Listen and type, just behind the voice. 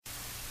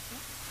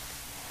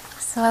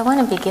So I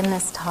want to begin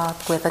this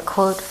talk with a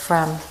quote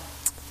from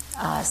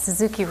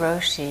Suzuki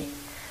Roshi,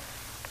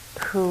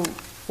 who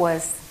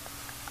was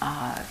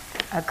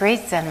a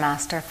great Zen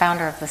master,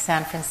 founder of the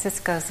San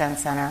Francisco Zen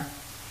Center,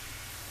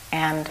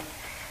 and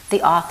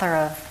the author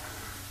of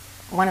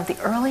one of the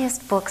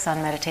earliest books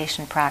on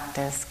meditation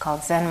practice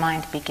called Zen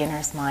Mind,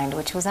 Beginner's Mind,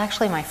 which was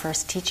actually my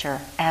first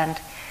teacher, and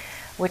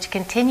which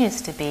continues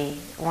to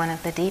be one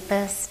of the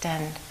deepest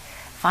and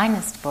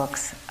finest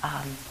books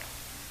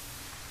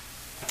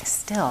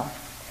still.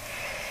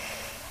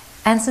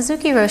 And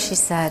Suzuki Roshi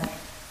said,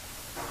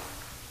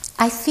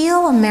 "I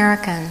feel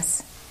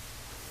Americans,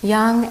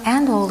 young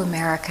and old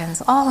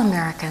Americans, all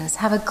Americans,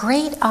 have a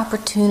great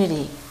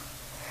opportunity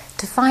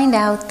to find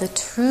out the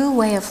true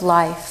way of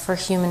life for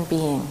human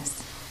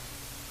beings."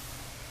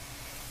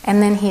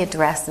 And then he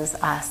addresses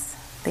us,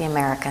 the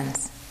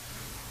Americans.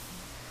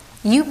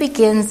 "You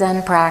begin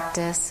Zen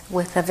practice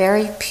with a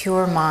very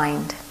pure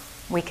mind."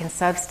 We can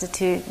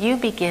substitute, you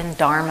begin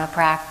Dharma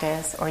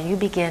practice or you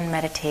begin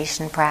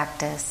meditation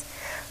practice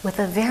with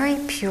a very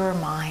pure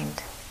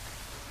mind,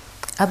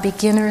 a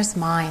beginner's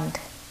mind.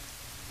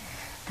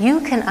 You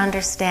can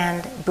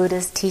understand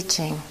Buddha's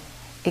teaching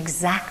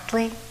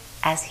exactly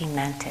as he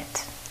meant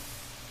it.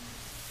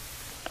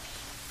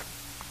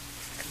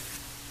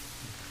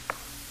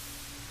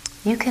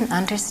 You can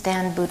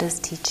understand Buddha's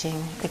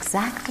teaching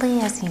exactly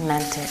as he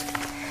meant it.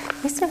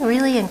 These are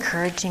really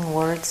encouraging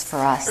words for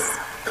us.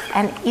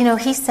 And, you know,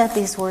 he said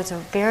these words a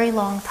very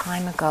long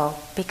time ago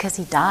because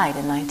he died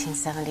in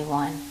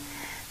 1971.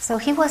 So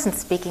he wasn't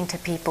speaking to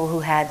people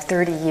who had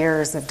 30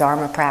 years of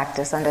Dharma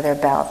practice under their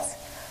belts.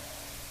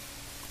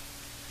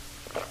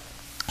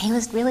 He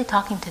was really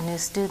talking to new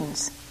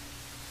students.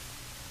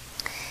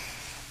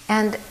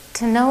 And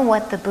to know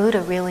what the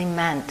Buddha really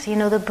meant, you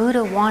know, the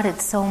Buddha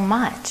wanted so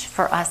much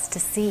for us to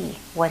see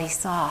what he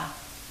saw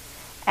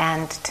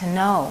and to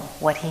know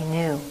what he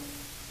knew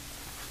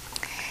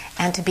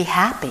and to be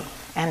happy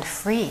and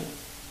free.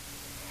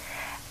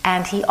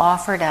 And he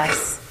offered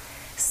us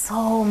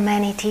so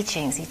many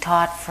teachings. He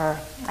taught for,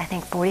 I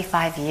think,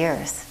 45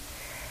 years,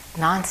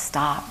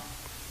 non-stop.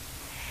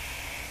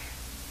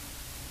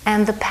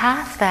 And the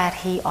path that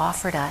he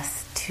offered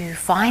us to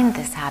find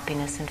this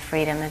happiness and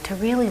freedom and to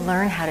really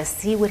learn how to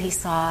see what he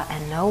saw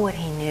and know what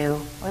he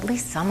knew, or at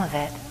least some of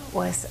it,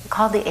 was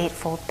called the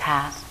Eightfold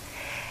Path.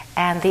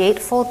 And the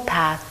Eightfold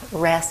Path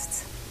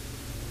rests,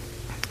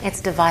 it's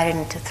divided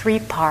into three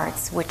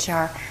parts, which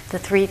are the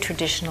three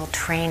traditional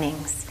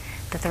trainings,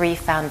 the three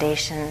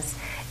foundations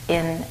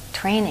in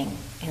training,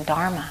 in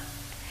Dharma.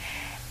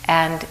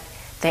 And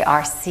they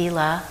are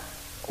sila,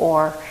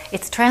 or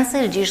it's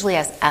translated usually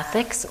as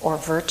ethics or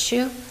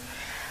virtue,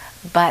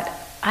 but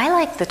I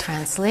like the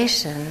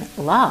translation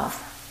love,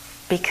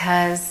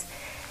 because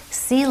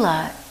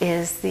sila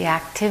is the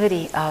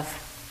activity of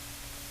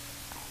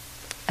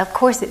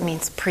course it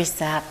means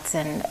precepts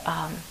and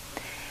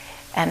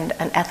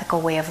an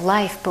ethical way of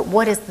life, but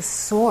what is the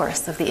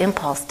source of the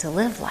impulse to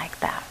live like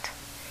that?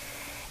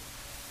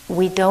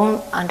 We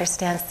don't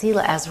understand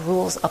sila as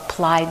rules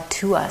applied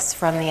to us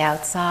from the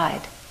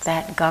outside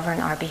that govern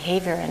our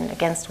behavior and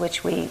against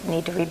which we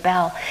need to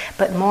rebel,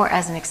 but more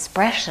as an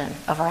expression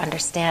of our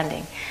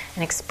understanding,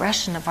 an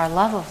expression of our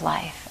love of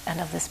life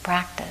and of this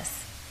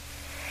practice.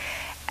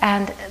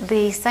 And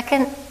the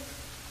second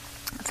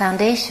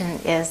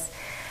foundation is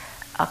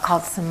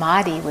called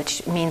samadhi,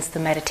 which means the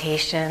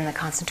meditation, the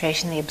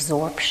concentration, the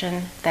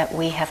absorption that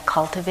we have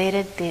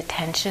cultivated, the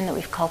attention that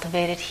we've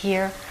cultivated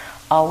here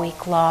all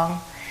week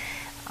long.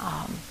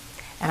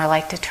 And I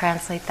like to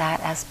translate that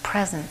as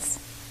presence.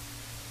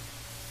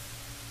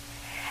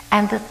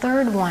 And the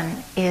third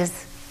one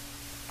is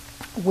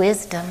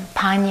wisdom,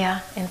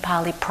 panya in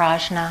Pali,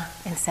 prajna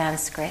in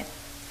Sanskrit,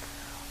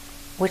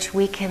 which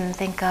we can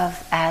think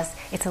of as,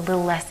 it's a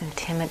little less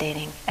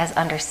intimidating, as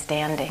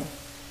understanding.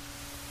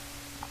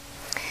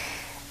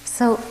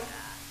 So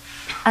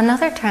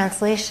another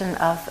translation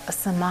of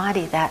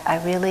samadhi that I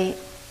really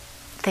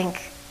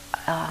think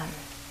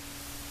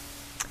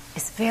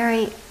is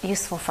very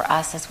useful for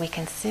us as we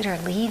consider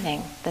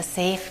leaving the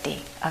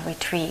safety of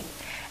retreat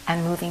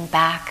and moving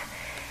back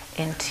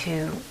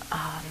into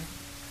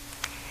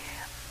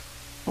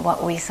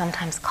what we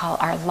sometimes call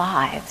our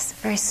lives.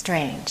 Very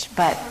strange,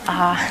 but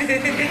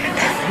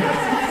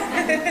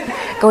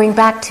going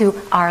back to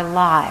our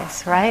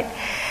lives, right?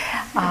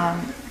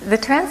 The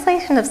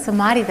translation of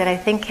samadhi that I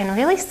think can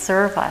really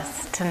serve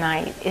us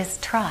tonight is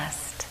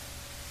trust.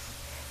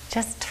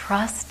 Just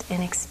trust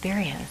in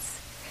experience.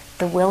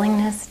 The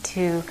willingness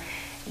to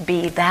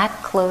be that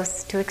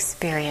close to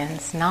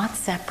experience, not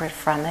separate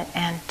from it,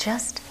 and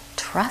just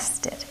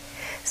trust it.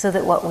 So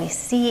that what we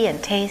see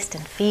and taste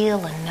and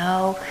feel and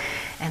know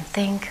and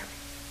think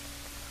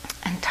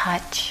and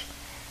touch,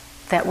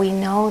 that we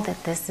know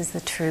that this is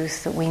the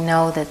truth, that we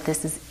know that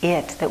this is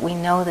it, that we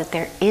know that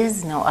there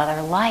is no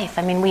other life.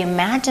 I mean, we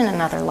imagine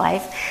another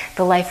life,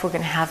 the life we're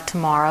going to have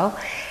tomorrow,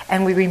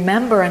 and we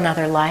remember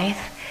another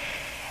life,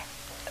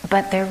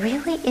 but there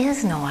really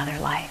is no other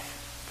life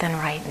than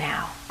right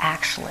now,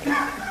 actually.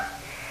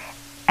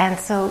 And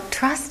so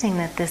trusting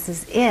that this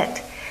is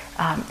it,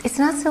 it's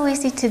not so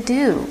easy to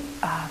do.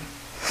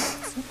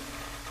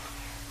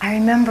 I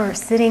remember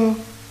sitting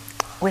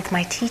with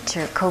my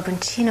teacher,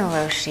 Kobuchino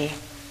Roshi.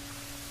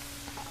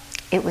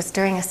 It was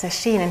during a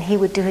sesshin, and he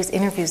would do his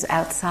interviews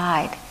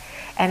outside,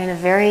 and in a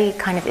very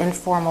kind of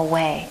informal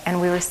way.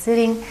 And we were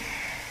sitting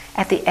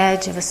at the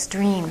edge of a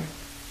stream,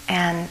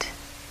 and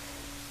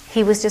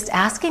he was just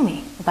asking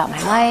me about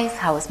my life,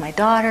 how was my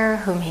daughter,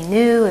 whom he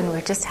knew, and we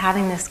were just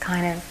having this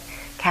kind of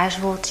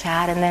casual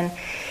chat. And then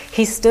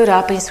he stood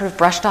up and he sort of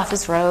brushed off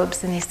his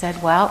robes and he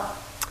said, well,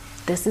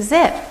 this is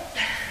it.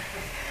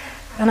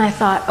 And I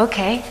thought,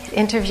 okay,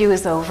 interview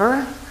is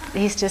over.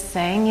 He's just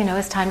saying,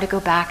 it's time to go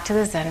back to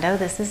the Zendo,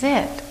 this is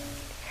it.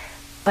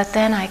 But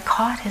then I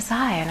caught his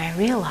eye and I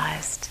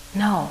realized,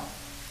 no,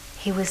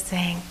 he was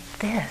saying,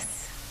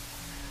 this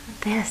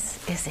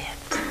is it.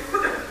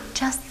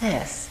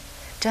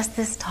 Just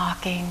this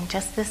talking,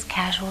 just this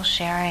casual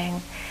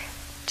sharing,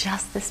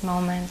 just this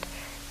moment,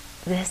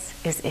 this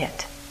is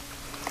it.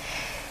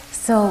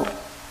 So,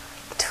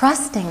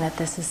 trusting that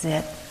this is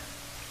it,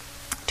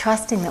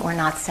 trusting that we're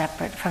not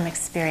separate from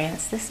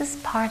experience, this is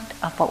part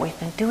of what we've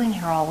been doing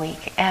here all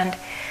week. And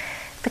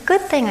the good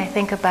thing, I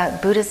think,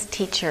 about Buddhist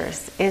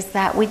teachers is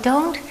that we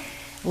don't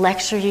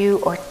lecture you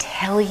or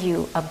tell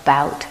you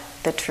about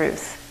the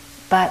truth,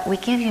 but we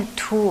give you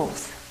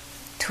tools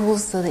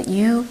so that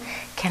you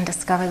can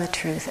discover the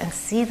truth and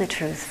see the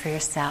truth for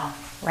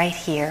yourself right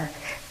here,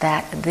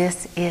 that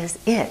this is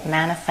it,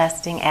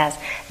 manifesting as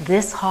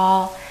this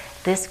hall,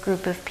 this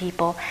group of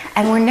people.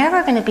 And we're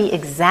never going to be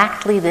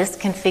exactly this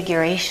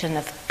configuration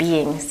of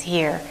beings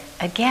here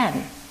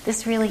again.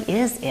 This really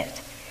is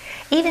it.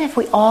 Even if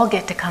we all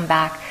get to come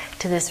back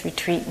to this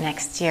retreat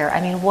next year,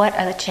 what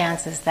are the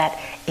chances that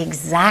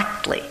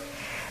exactly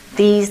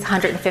these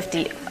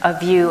 150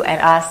 of you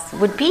and us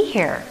would be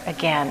here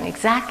again,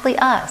 exactly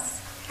us?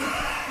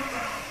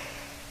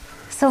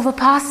 So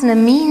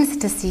Vipassana means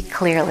to see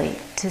clearly,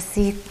 to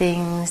see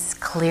things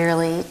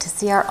clearly, to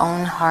see our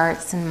own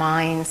hearts and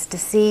minds, to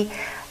see,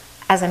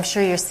 as I'm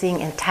sure you're seeing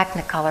in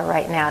Technicolor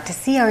right now, to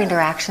see our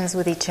interactions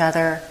with each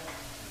other,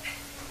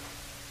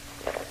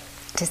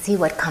 to see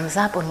what comes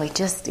up when we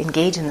just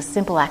engage in the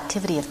simple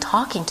activity of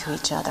talking to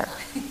each other,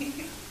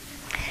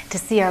 to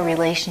see our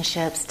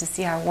relationships, to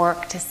see our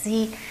work, to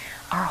see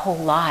our whole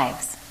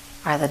lives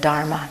are the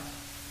Dharma,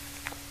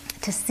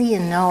 to see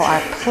and know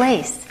our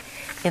place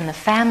in the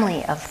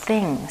family of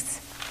things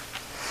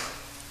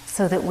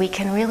so that we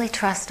can really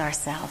trust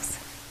ourselves.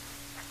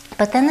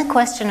 But then the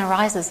question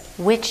arises,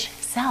 which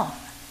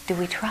self do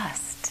we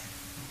trust?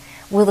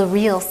 Will the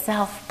real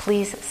self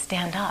please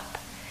stand up?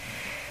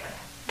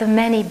 The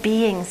many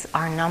beings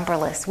are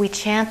numberless. We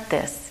chant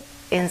this.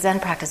 In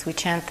Zen practice, we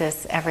chant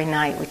this every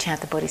night. We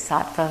chant the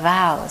Bodhisattva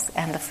vows.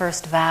 And the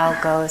first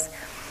vow goes,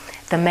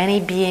 the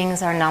many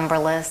beings are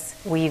numberless.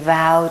 We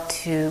vow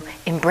to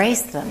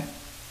embrace them.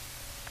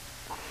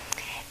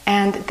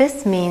 And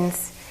this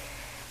means,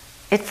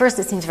 at first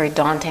it seems very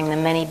daunting, the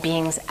many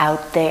beings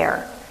out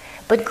there.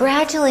 But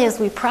gradually as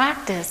we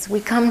practice, we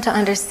come to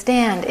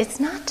understand it's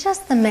not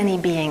just the many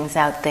beings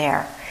out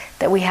there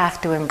that we have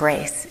to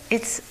embrace.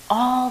 It's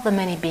all the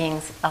many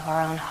beings of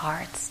our own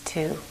hearts,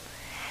 too.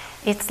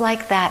 It's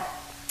like that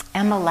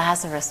Emma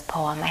Lazarus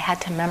poem I had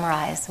to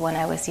memorize when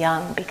I was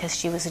young because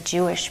she was a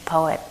Jewish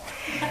poet.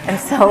 And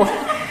so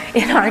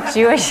in our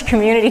Jewish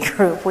community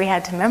group, we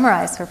had to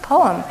memorize her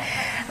poem,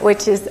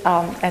 which is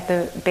at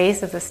the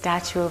base of the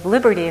Statue of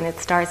Liberty, and it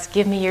starts,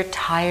 give me you're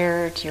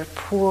tired, you're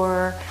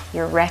poor,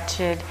 you're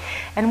wretched,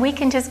 and we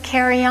can just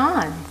carry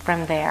on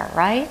from there,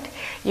 right?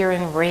 You're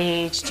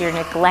enraged, you're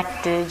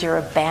neglected, you're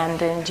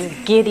abandoned, you're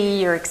giddy,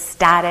 you're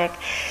ecstatic,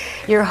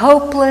 you're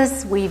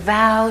hopeless. We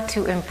vow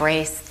to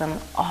embrace them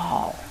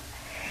all.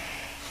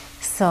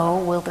 So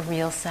will the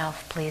real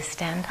self please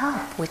stand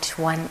up? Which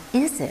one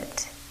is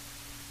it?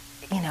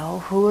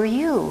 Who are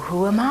you?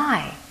 Who am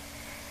I?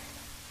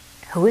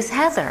 Who is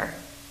Heather?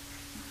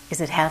 Is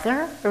it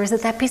Heather? Or is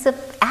it that piece of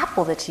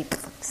apple that she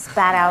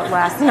spat out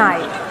last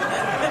night?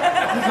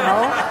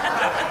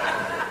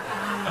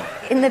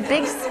 In the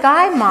big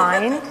sky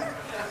mind,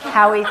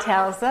 Howie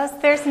tells us,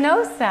 there's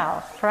no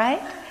self,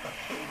 right?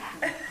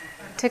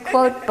 To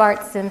quote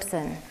Bart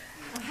Simpson,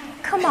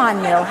 come on,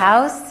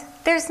 Milhouse,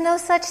 there's no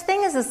such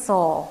thing as a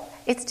soul.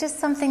 It's just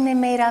something they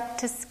made up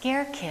to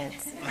scare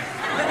kids.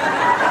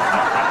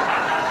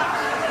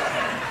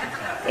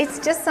 It's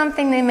just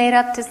something they made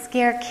up to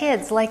scare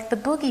kids, like the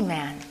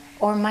boogeyman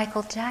or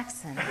Michael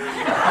Jackson.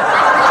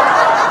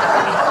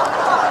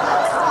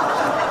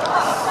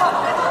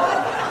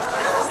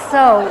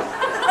 So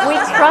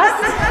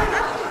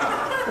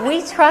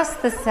we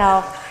trust the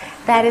self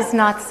that is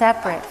not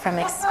separate from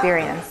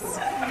experience.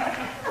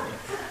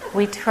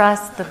 We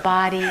trust the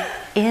body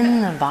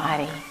in the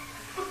body,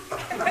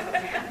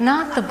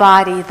 not the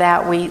body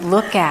that we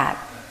look at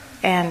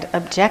and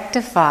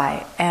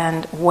objectify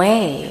and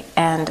weigh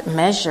and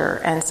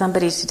measure. And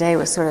somebody today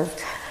was sort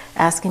of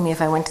asking me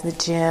if I went to the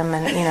gym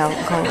and,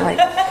 going like,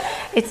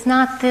 it's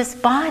not this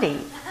body,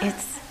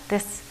 it's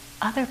this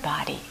other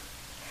body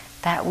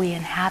that we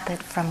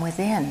inhabit from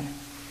within.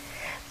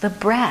 The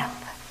breath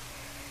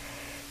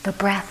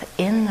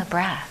in the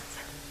breath,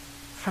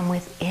 from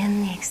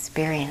within the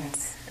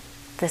experience,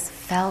 this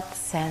felt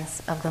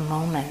sense of the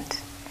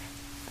moment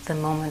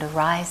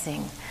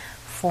arising,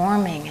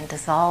 forming and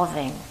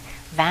dissolving,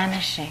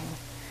 vanishing,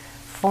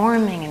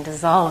 forming and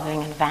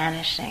dissolving and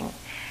vanishing.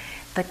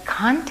 The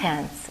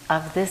contents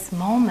of this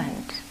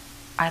moment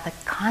are the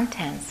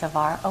contents of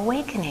our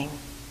awakening.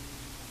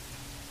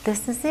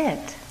 This is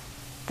it.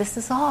 This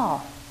is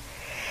all.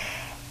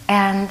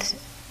 And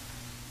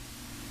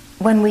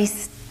when we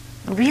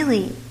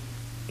really,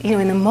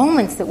 in the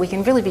moments that we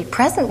can really be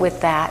present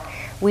with that,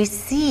 we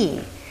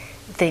see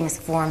things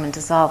form and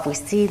dissolve. We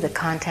see the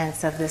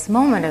contents of this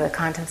moment or the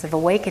contents of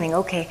awakening.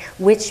 Okay,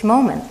 which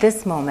moment?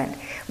 This moment.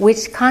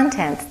 Which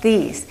contents?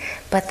 These.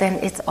 But then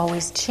it's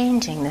always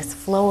changing, this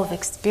flow of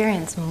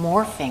experience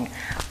morphing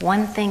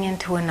one thing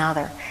into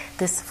another.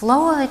 This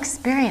flow of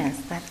experience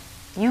that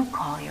you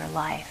call your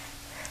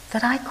life,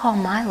 that I call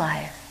my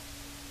life.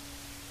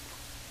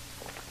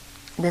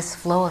 This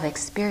flow of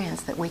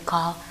experience that we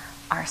call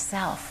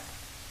ourself.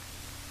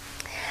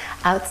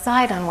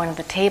 Outside on one of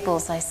the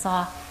tables I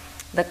saw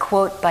the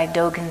quote by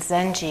Dogen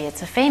Zenji.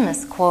 It's a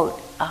famous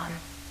quote.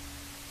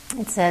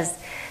 It says,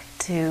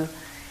 to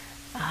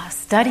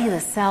study the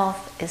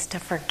self is to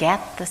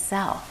forget the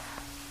self.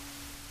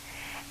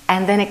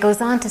 And then it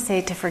goes on to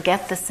say to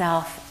forget the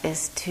self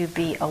is to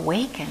be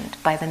awakened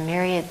by the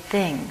myriad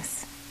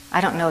things. I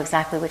don't know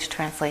exactly which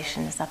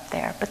translation is up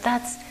there, but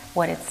that's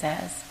what it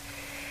says.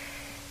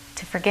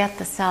 To forget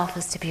the self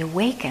is to be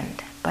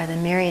awakened by the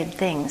myriad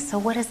things. So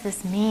what does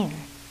this mean?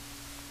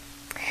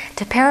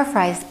 To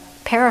paraphrase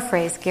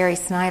Gary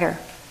Snyder,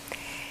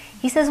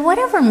 he says,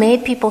 whatever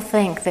made people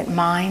think that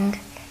mind,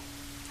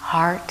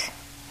 heart,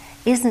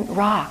 isn't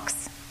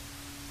rocks,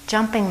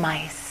 jumping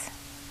mice,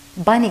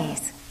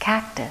 bunnies,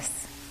 cactus,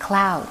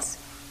 clouds,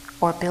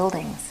 or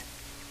buildings.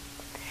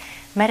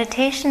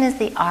 Meditation is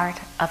the art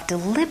of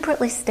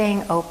deliberately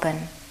staying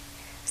open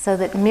so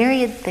that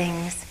myriad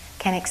things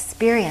can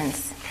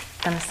experience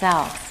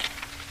themselves.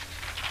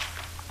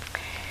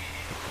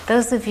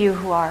 Those of you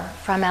who are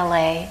from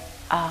LA,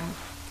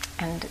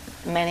 and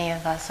many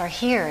of us are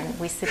here and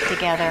we sit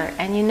together,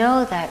 and you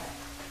know that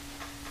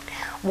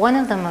one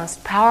of the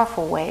most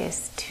powerful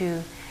ways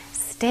to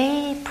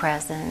stay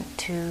present,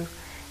 to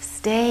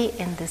stay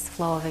in this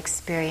flow of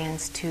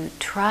experience, to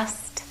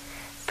trust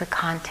the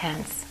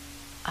contents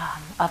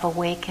of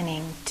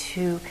awakening,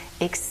 to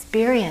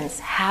experience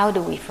how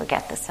do we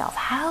forget the self?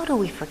 How do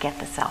we forget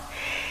the self?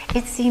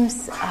 It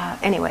seems,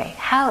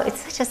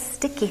 it's such a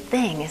sticky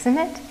thing, isn't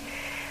it?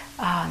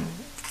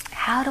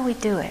 How do we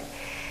do it?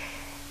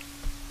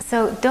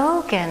 So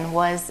Dogen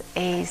was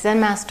a Zen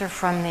master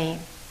from the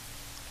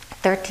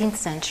 13th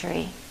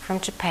century, from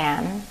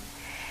Japan,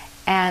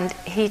 and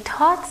he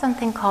taught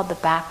something called the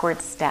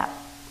backward step.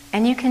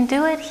 And you can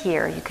do it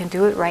here, you can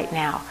do it right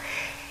now.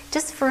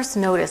 Just first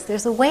notice,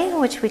 there's a way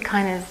in which we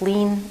kind of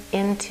lean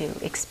into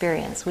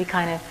experience. We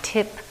kind of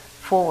tip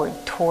forward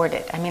toward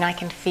it. I mean, I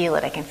can feel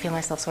it. I can feel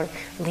myself sort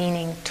of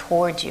leaning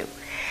toward you.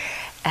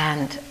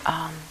 And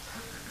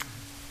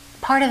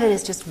part of it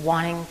is just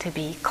wanting to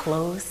be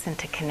close and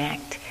to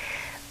connect.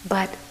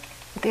 But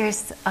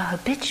there's a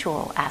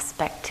habitual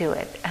aspect to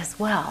it as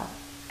well.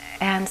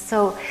 And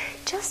so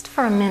just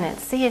for a minute,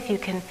 see if you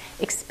can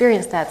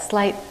experience that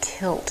slight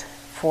tilt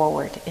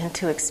forward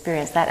into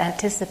experience, that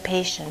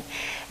anticipation.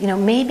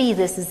 Maybe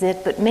this is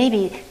it, but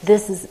maybe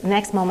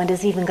next moment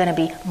is even going to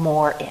be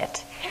more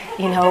it.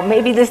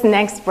 Maybe this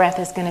next breath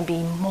is going to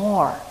be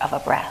more of a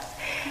breath.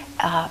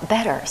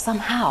 Better,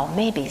 somehow,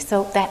 maybe.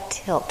 So that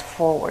tilt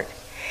forward.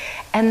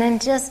 And then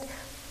just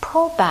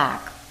pull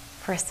back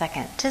for a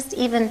second.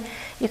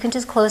 You can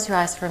just close your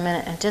eyes for a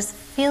minute and just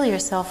feel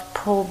yourself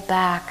pull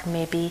back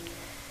maybe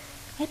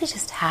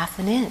just half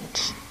an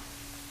inch.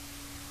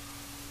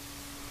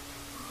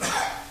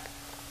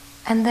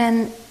 And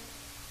then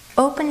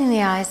opening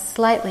the eyes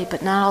slightly,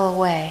 but not all the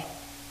way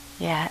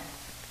yet.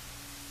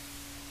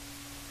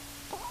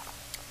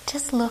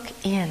 Just look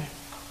in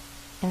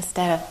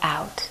instead of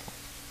out.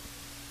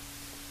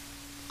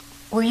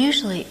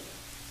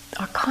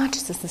 Our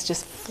consciousness is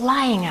just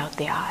flying out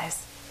the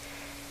eyes.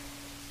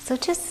 So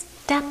just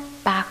step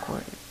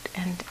backward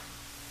and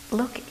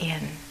look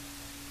in,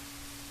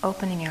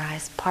 opening your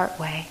eyes part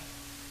way.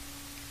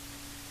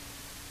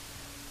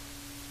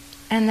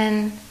 And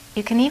then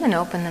you can even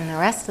open them the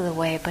rest of the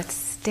way, but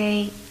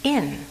stay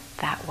in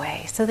that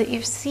way so that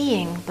you're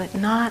seeing but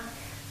not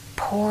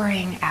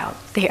pouring out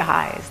the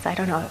eyes. I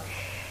don't know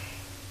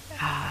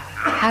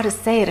how to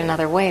say it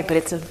another way, but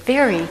it's a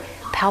very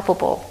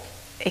palpable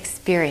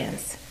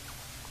experience.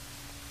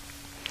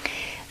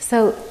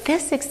 So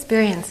this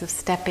experience of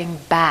stepping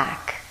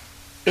back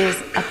is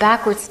a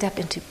backward step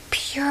into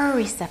pure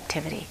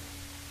receptivity.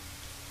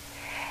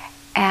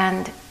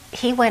 And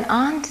he went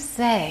on to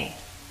say,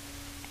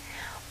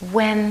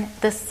 when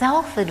the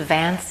self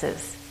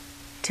advances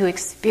to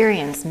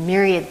experience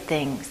myriad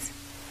things,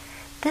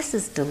 this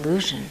is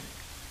delusion.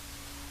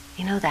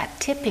 That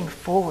tipping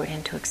forward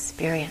into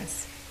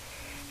experience.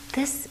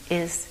 this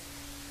is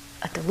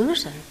a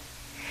delusion.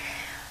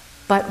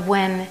 But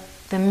when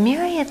the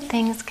myriad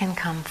things can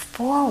come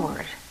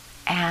forward,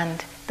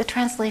 and the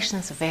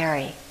translations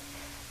vary,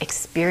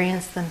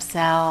 experience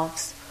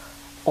themselves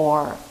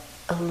or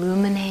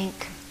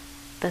illuminate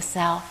the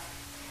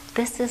self,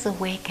 this is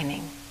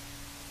awakening.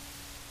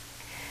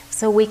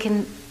 So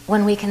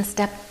when we can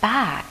step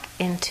back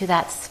into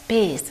that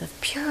space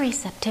of pure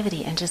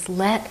receptivity and just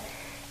let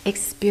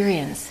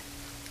experience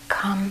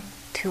come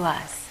to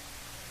us,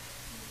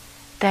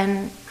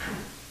 then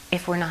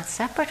if we're not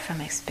separate from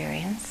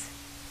experience,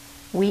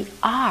 we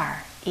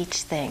are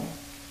each thing.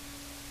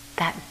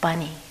 That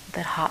bunny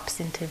that hops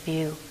into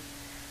view,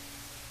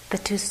 the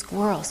two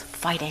squirrels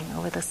fighting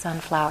over the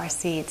sunflower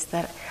seeds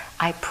that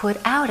I put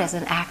out as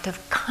an act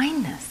of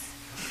kindness.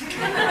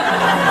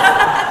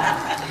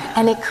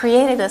 And it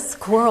created a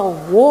squirrel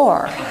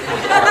war.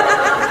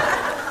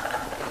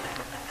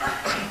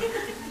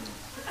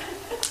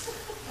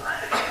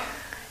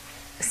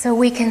 So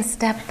we can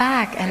step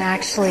back and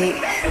actually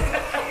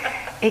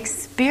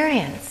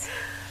experience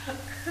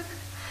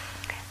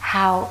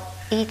how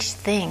each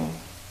thing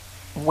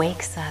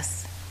wakes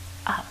us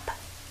up.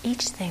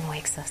 Each thing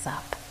wakes us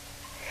up.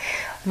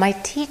 My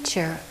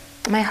teacher,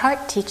 my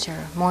heart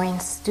teacher, Maureen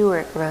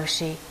Stewart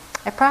Roshi,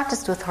 I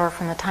practiced with her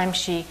from the time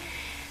she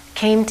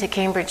came to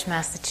Cambridge,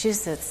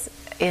 Massachusetts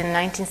in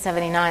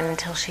 1979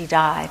 until she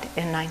died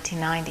in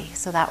 1990.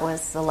 So that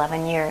was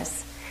 11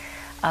 years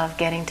of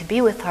getting to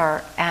be with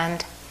her.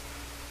 And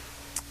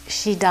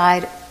she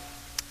died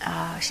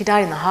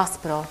in the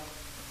hospital.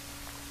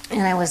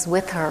 And I was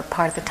with her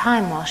part of the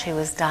time while she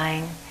was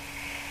dying.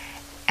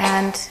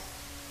 And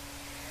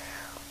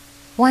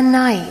one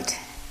night,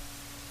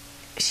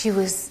 she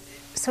was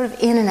sort of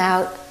in and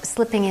out,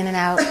 slipping in and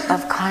out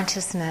of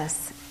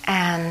consciousness,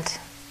 and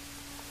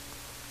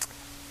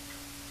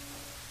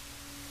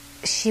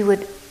she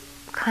would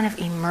kind of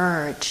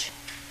emerge,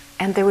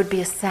 and there would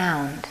be a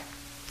sound,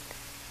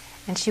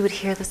 and she would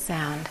hear the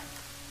sound.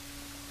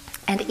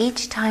 And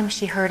each time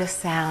she heard a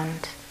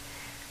sound,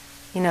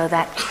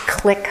 that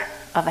click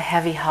of a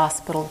heavy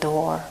hospital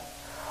door,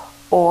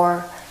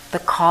 or the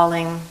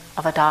calling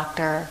of a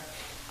doctor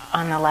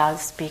on the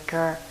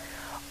loudspeaker,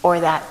 or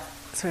that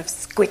sort of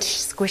squish,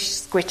 squish,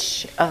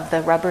 squish of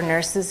the rubber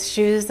nurse's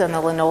shoes on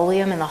the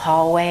linoleum in the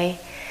hallway,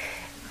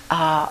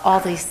 all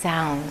these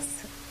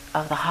sounds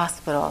of the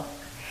hospital.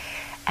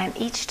 And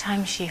each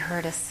time she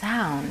heard a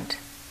sound,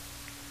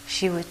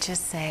 she would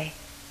just say,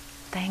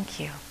 "Thank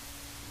you.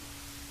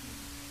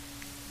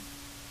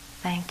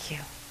 Thank you.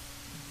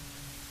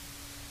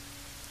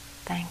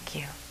 Thank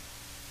you."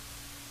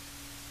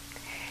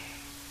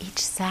 Each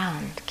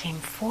sound came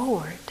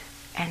forward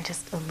and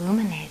just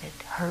illuminated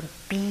her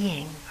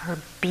being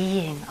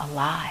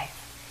alive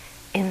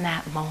in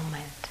that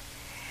moment.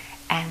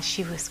 And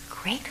she was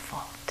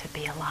grateful to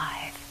be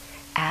alive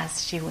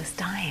as she was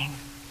dying.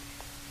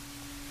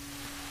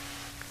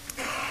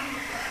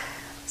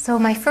 So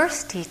my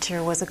first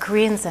teacher was a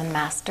Korean Zen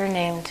master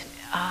named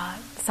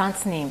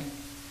Sansanim.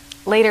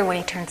 Later, when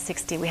he turned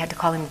 60, we had to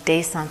call him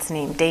Dae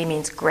Sansanim. Dae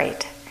means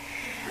great,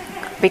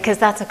 because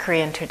that's a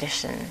Korean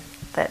tradition,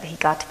 that he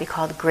got to be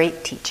called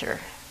great teacher.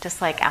 Just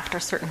like after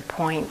a certain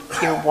point,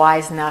 you're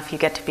wise enough, you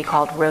get to be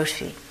called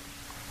Roshi.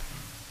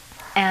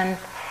 And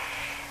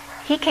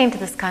he came to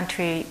this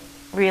country,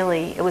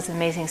 really, it was an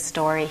amazing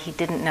story. He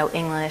didn't know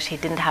English, he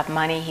didn't have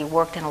money, he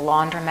worked in a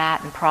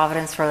laundromat in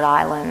Providence, Rhode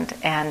Island,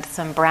 and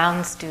some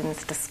Brown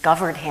students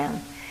discovered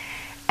him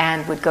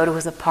and would go to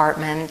his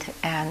apartment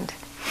and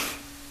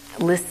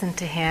listen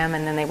to him,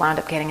 and then they wound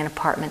up getting an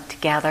apartment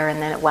together,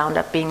 and then it wound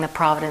up being the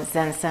Providence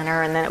Zen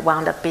Center, and then it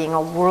wound up being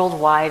a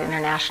worldwide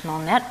international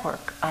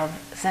network of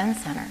Zen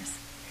centers.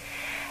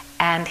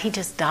 And he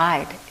just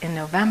died in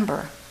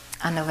November,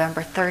 on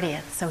November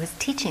 30th. So his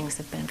teachings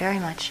have been very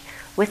much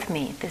with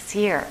me this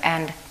year.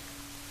 And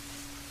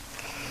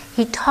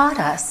he taught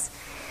us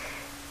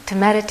to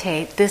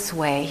meditate this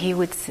way. He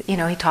would, he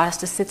taught us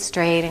to sit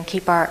straight and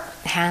keep our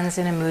hands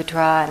in a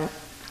mudra and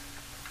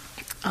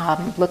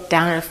look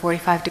down at a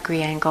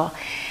 45-degree angle.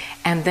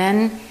 And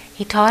then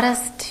he taught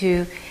us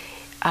to,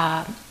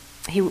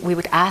 we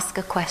would ask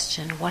a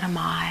question, what am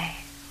I?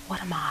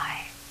 What am I?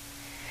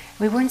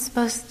 We weren't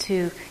supposed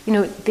to,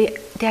 the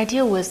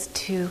idea was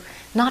to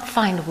not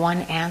find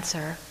one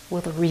answer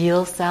with a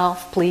real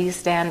self, please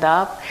stand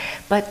up,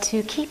 but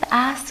to keep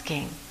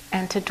asking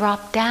and to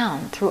drop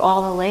down through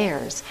all the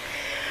layers.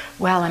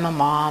 Well, I'm a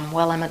mom,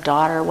 well, I'm a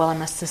daughter, well,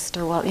 I'm a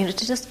sister, well, to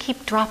just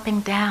keep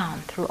dropping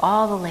down through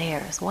all the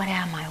layers. What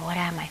am I? What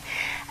am I?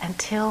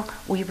 Until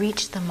we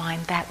reach the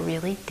mind that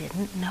really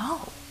didn't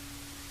know.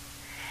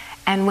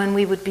 And when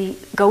we would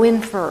go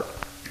in for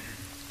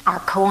our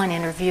koan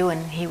interview,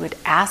 and he would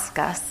ask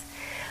us,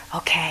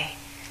 okay,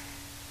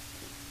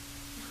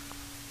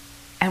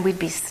 and we'd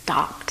be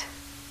stopped.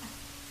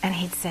 And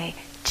he'd say,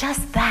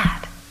 just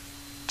that.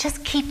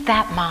 Just keep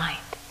that mind,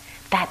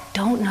 that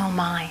don't know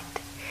mind.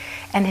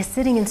 And his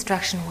sitting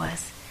instruction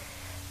was,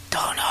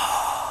 don't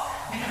know.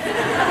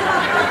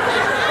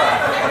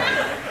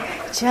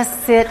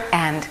 Just sit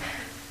and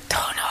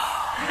don't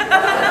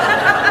know.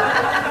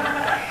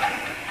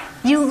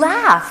 You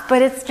laugh,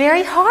 but it's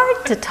very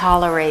hard to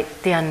tolerate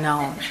the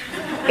unknown.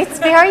 It's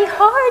very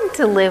hard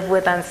to live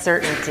with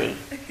uncertainty.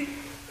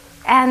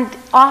 And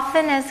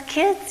often as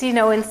kids,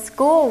 in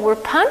school, we're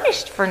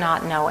punished for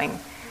not knowing.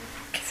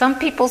 Some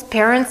people's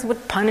parents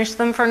would punish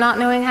them for not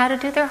knowing how to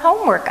do their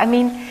homework. I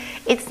mean,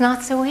 it's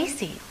not so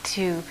easy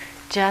to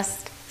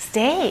just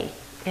stay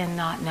in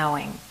not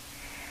knowing.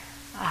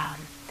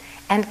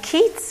 And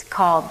Keats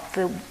called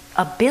the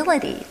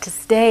ability to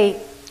stay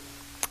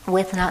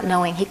with not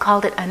knowing, he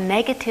called it a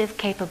negative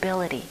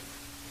capability,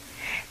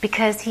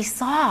 because he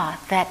saw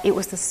that it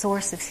was the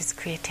source of his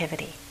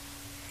creativity,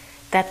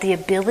 that the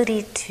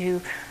ability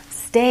to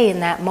stay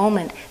in that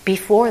moment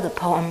before the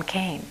poem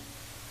came,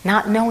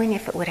 not knowing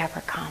if it would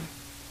ever come,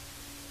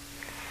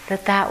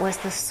 that was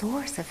the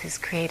source of his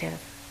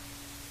creative,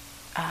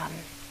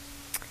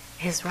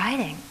 his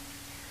writing.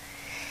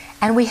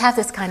 And we have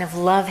this kind of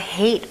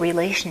love-hate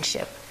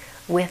relationship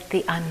with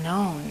the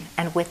unknown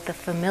and with the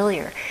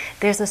familiar.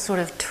 There's a sort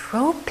of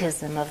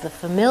tropism of the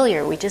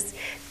familiar. We just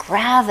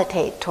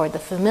gravitate toward the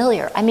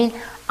familiar. I mean,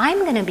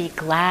 I'm going to be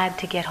glad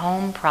to get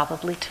home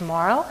probably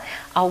tomorrow.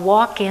 I'll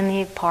walk in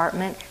the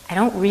apartment. I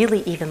don't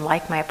really even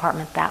like my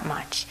apartment that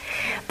much.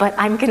 But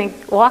I'm going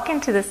to walk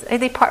into this.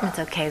 The apartment's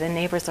okay. The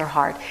neighbors are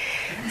hard.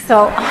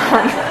 So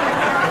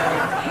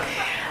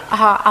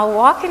I'll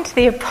walk into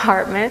the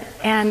apartment,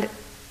 and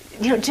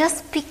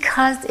just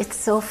because it's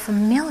so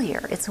familiar,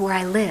 it's where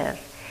I live,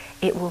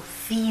 it will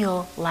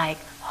feel like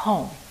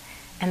home.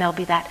 And there'll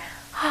be that,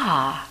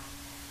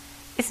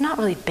 it's not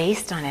really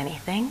based on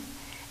anything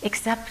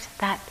except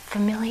that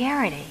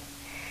familiarity.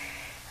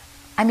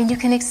 I mean, you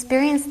can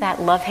experience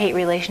that love-hate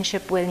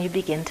relationship when you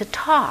begin to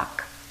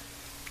talk.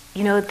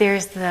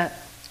 There's the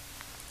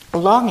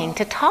longing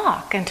to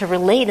talk and to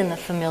relate in the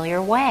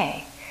familiar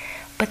way.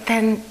 But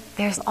then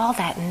there's all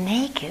that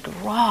naked,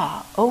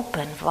 raw,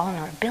 open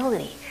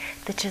vulnerability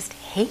that just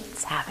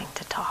hates having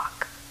to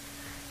talk.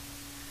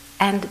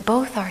 And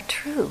both are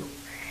true.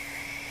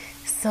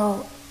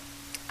 So,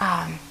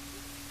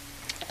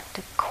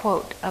 to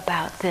quote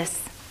about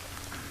this,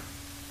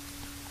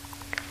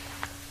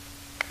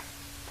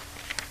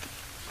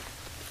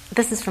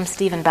 this is from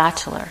Stephen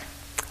Batchelor.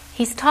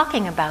 He's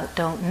talking about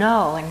don't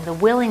know and the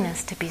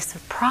willingness to be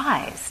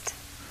surprised.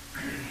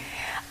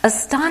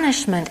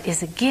 Astonishment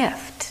is a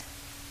gift.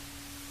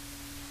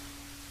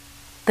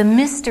 The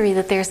mystery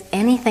that there's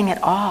anything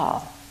at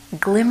all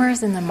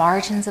glimmers in the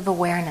margins of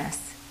awareness,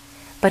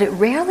 but it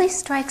rarely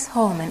strikes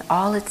home in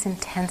all its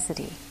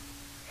intensity.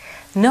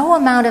 No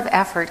amount of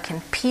effort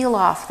can peel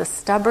off the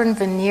stubborn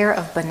veneer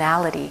of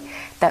banality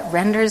that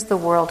renders the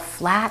world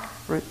flat,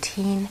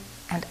 routine,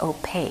 and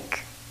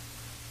opaque.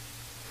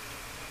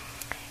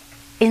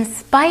 In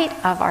spite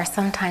of our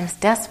sometimes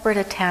desperate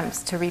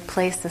attempts to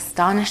replace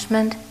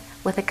astonishment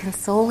with a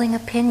consoling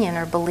opinion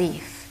or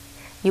belief,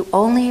 you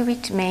only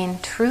remain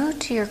true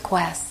to your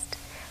quest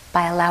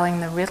by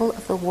allowing the riddle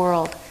of the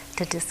world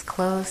to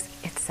disclose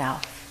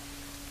itself.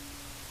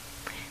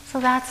 So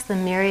that's the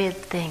myriad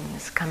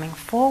things coming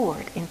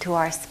forward into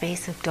our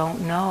space of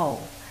don't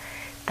know.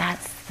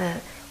 That's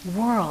the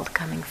world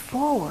coming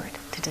forward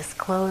to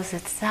disclose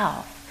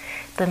itself.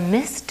 The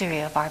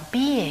mystery of our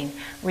being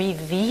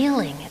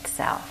revealing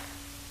itself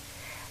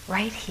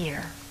right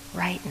here,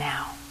 right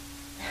now.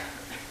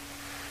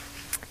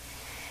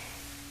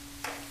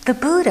 The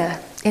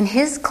Buddha, in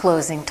his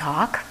closing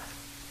talk,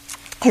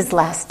 his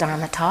last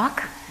Dharma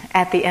talk,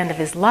 at the end of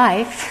his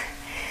life,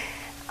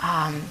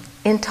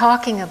 in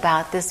talking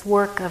about this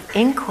work of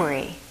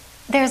inquiry,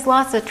 there's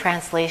lots of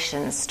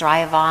translations.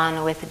 Strive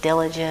on with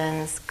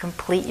diligence,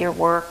 complete your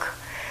work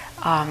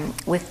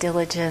with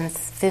diligence,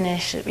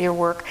 finish your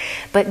work.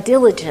 But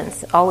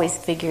diligence always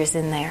figures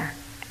in there.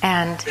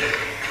 And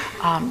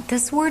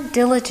this word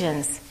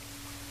diligence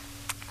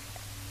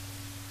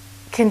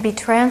can be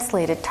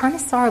translated.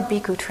 Thanissaro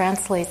Bhikkhu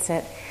translates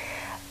it.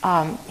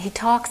 He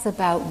talks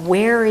about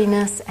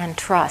wariness and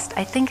trust.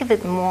 I think of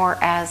it more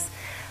as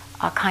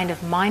a kind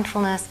of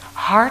mindfulness,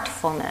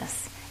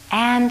 heartfulness,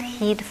 and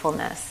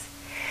heedfulness.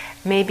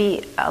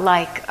 Maybe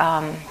like,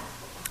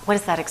 what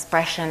is that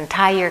expression?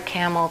 Trust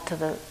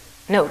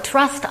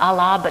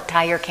Allah, but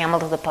tie your camel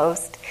to the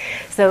post.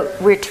 So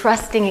we're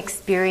trusting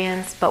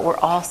experience, but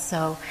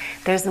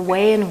there's a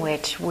way in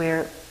which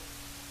we're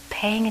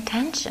paying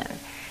attention.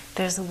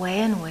 There's a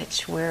way in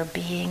which we're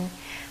being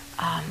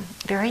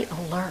very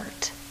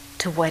alert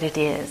to what it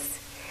is.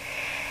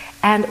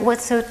 And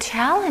what's so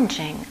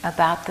challenging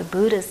about the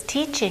Buddha's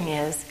teaching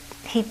is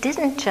he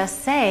didn't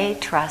just say,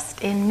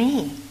 trust in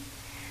me.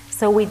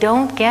 So we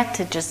don't get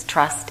to just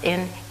trust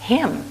in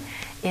him.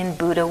 In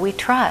Buddha we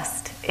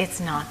trust. It's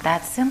not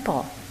that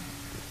simple.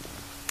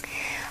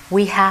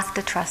 We have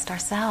to trust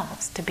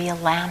ourselves, to be a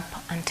lamp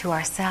unto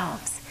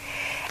ourselves.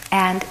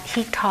 And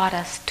he taught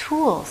us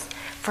tools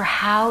for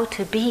how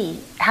to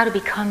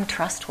become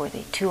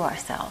trustworthy to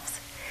ourselves.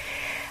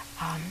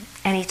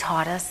 And he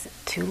taught us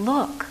to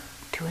look,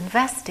 to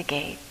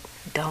investigate,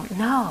 don't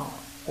know,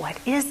 what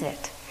is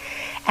it?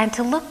 And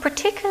to look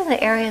particularly in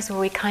the areas where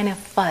we kind of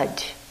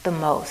fudge the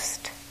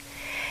most.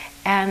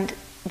 And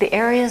the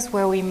areas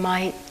where we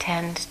might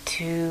tend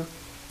to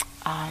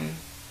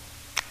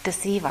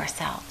deceive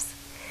ourselves,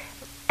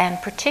 and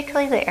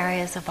particularly the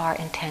areas of our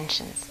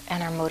intentions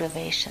and our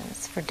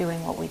motivations for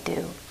doing what we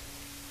do.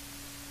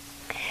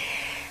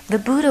 The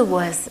Buddha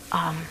was,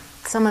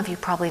 some of you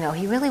probably know,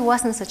 he really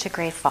wasn't such a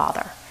great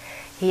father.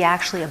 He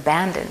actually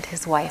abandoned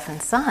his wife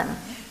and son.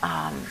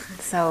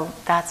 So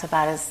that's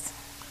about as,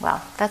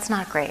 well, that's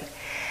not great.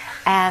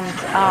 And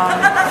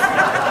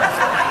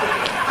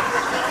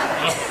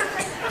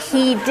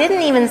he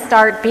didn't even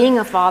start being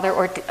a father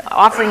or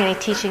offering any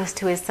teachings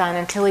to his son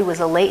until he was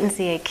a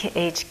latency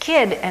age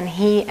kid, and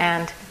he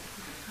and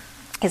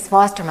his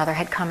foster mother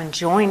had come and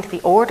joined the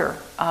order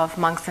of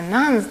monks and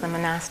nuns, the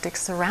monastics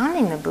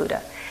surrounding the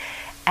Buddha.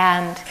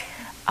 And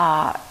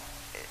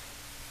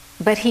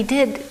but he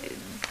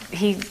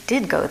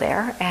did go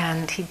there,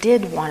 and he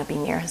did want to be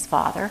near his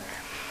father.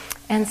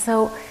 And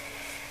so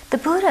the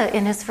Buddha,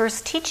 in his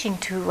first teaching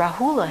to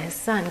Rahula, his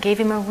son, gave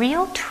him a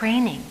real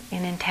training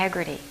in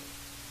integrity.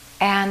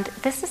 And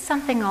this is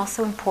something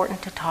also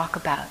important to talk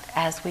about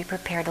as we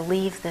prepare to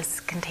leave this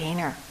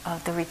container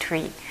of the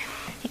retreat.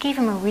 He gave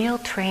him a real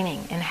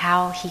training in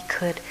how he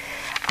could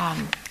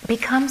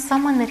become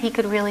someone that he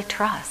could really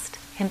trust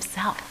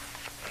himself.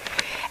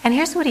 And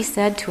here's what he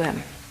said to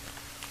him.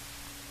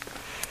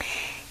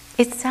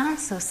 It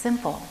sounds so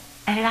simple,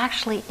 and it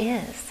actually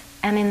is.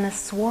 And in the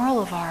swirl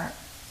of our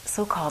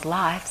so-called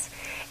lives,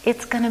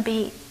 it's going to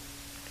be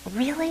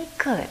really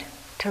good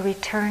to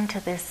return to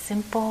this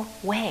simple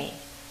way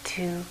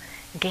to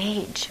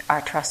gauge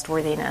our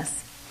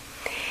trustworthiness.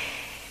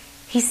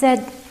 He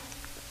said,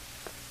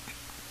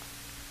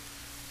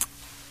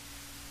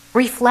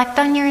 reflect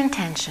on your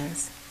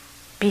intentions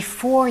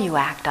before you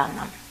act on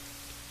them,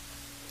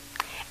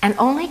 and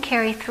only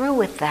carry through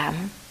with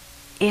them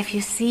if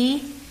you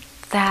see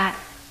that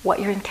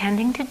what you're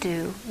intending to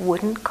do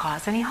wouldn't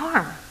cause any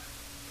harm.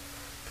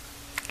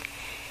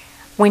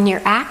 When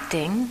you're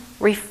acting,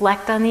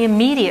 reflect on the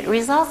immediate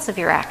results of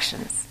your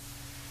actions.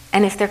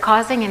 And if they're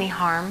causing any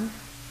harm,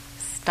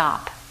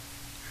 stop.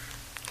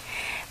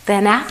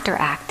 Then after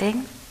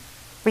acting,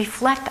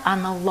 reflect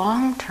on the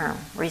long-term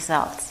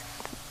results.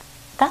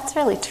 That's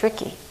really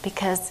tricky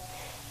because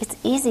it's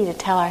easy to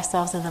tell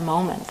ourselves in the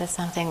moment that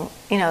something,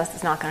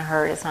 it's not going to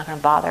hurt, it's not going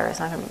to bother, it's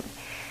not going to...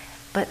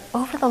 But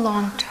over the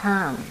long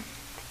term,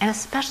 and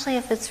especially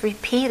if it's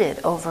repeated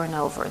over and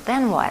over,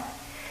 then what?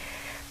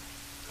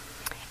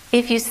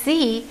 If you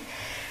see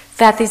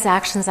that these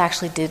actions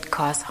actually did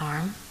cause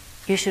harm,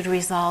 you should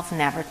resolve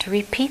never to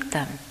repeat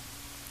them.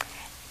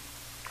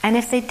 And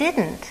if they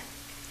didn't,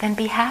 then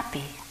be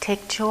happy,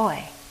 take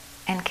joy,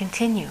 and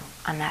continue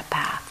on that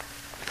path.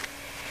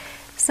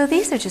 So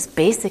these are just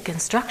basic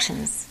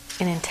instructions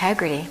in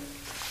integrity.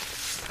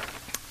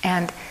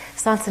 And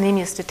Sansanim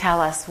used to tell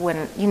us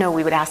when,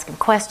 we would ask him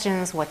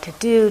questions, what to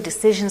do,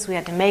 decisions we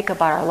had to make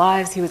about our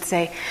lives, he would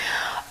say,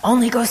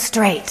 only go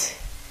straight.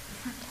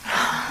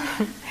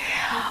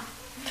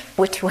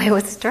 Which way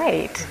was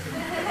straight?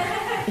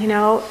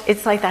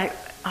 It's like that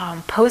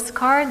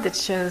postcard that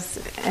shows,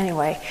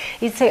 anyway,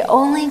 he'd say,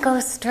 only go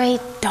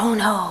straight, don't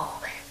know,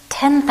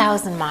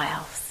 10,000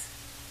 miles.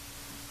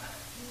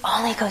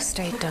 Only go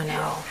straight, don't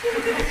know.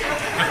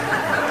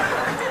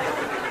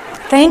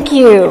 Thank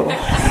you.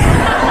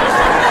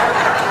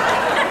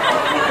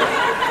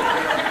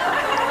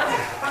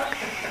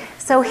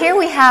 So here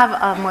we have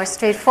a more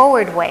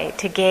straightforward way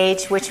to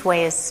gauge which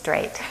way is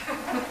straight.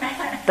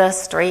 The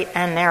straight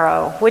and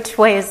narrow. Which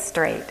way is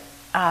straight?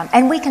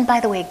 And we can, by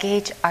the way,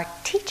 gauge our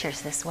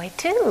teachers this way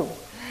too.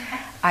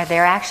 Are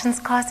their actions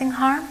causing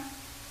harm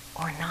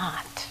or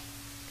not?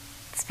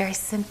 It's very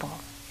simple,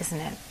 isn't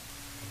it?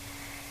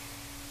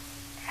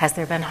 Has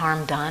there been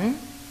harm done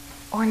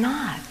or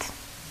not?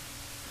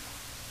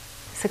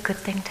 It's a good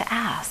thing to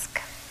ask.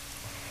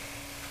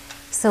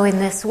 So in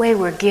this way,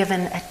 we're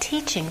given a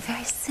teaching,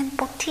 very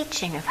simple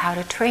teaching of how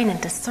to train in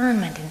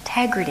discernment,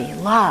 integrity,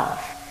 love.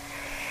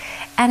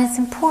 And it's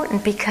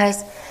important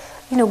because,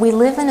 we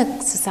live in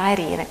a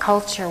society, in a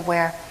culture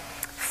where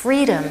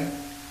freedom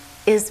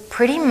is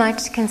pretty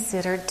much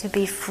considered to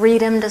be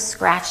freedom to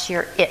scratch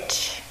your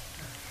itch.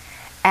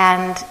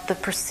 And the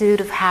pursuit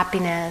of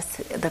happiness,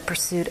 the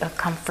pursuit of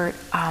comfort,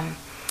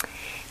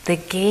 the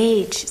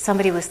gauge,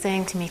 somebody was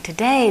saying to me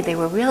today, they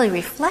were really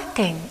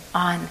reflecting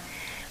on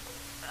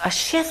a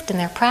shift in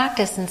their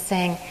practice and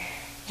saying,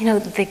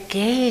 the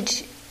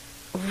gauge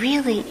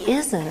really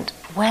isn't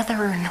whether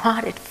or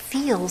not it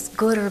feels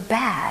good or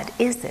bad,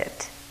 is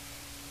it?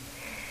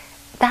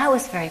 That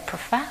was very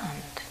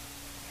profound.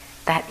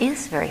 That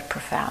is very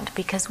profound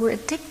because we're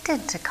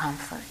addicted to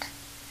comfort.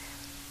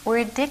 We're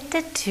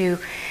addicted to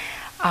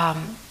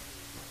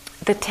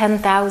the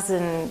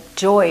 10,000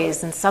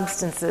 joys and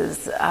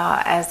substances,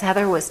 as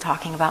Heather was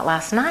talking about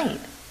last night.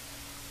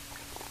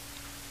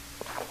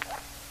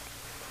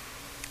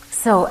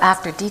 So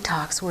after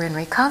detox, we're in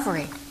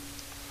recovery.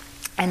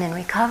 And in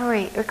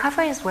recovery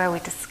is where we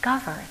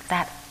discover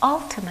that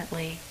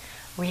ultimately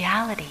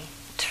reality,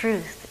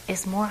 truth,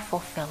 is more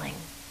fulfilling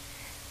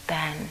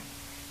than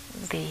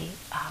the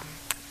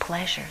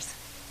pleasures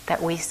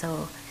that we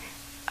so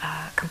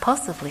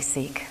compulsively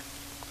seek.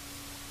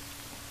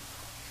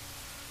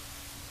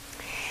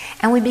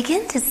 And we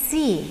begin to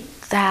see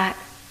that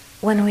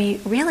when we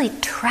really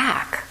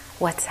track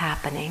what's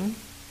happening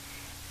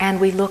and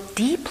we look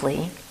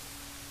deeply,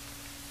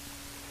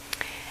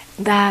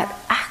 that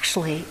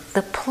actually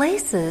the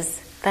places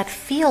that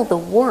feel the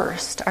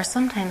worst are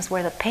sometimes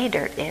where the pay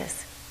dirt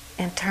is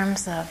in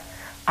terms of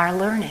our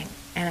learning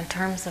and in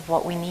terms of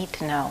what we need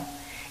to know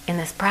in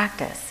this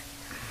practice.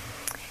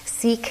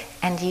 Seek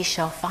and ye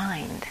shall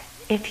find.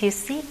 If you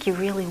seek, you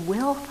really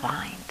will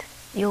find.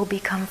 You'll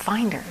become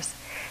finders,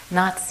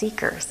 not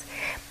seekers.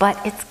 But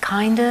it's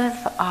kind of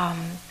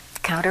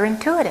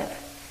counterintuitive.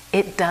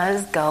 It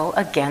does go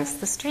against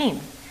the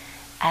stream,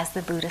 as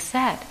the Buddha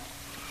said.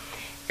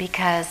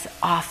 Because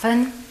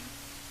often,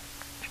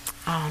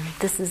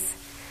 this is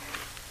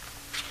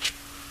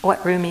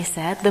what Rumi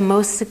said, the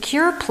most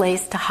secure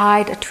place to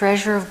hide a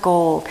treasure of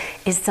gold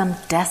is some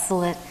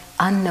desolate,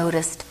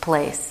 unnoticed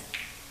place.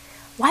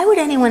 Why would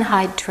anyone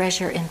hide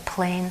treasure in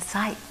plain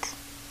sight?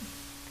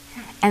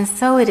 And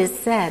so it is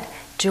said,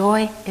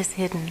 joy is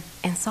hidden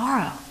in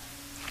sorrow.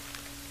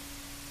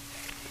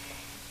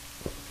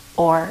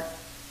 Or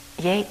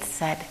Yeats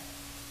said,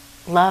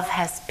 love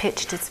has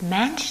pitched its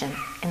mansion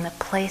in the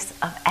place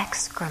of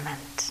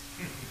excrement.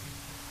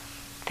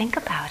 Think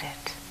about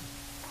it.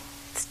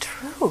 It's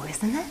true,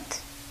 isn't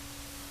it?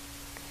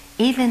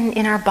 Even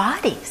in our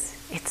bodies,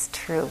 it's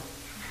true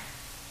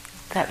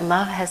that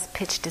love has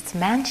pitched its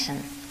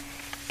mansion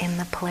in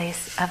the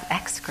place of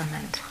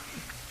excrement.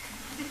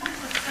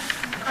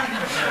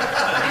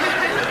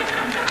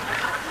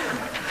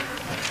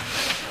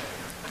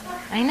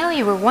 I know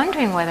you were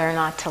wondering whether or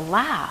not to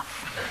laugh.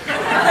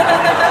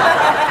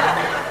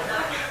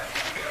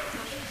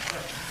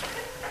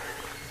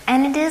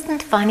 And it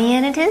isn't funny,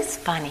 and it is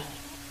funny.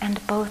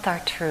 And both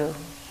are true,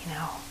 you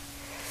know.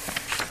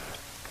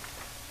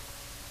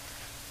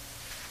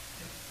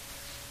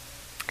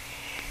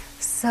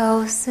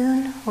 So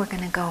soon we're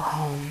going to go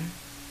home.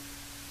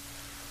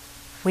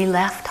 We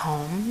left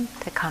home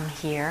to come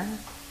here.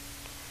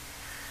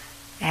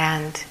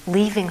 And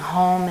leaving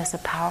home is a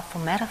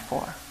powerful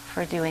metaphor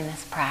for doing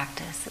this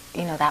practice.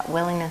 You know, that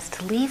willingness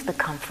to leave the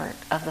comfort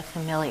of the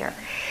familiar,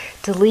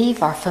 to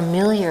leave our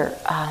familiar,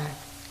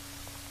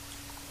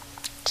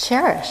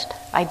 cherished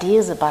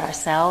ideas about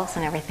ourselves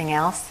and everything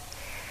else.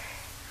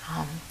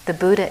 The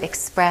Buddha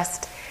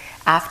expressed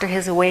after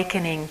his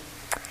awakening,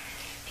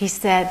 he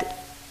said,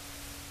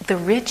 the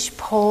ridge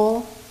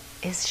pole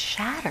is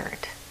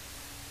shattered.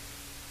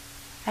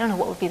 I don't know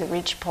what would be the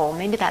ridge pole,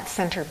 maybe that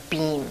center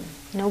beam.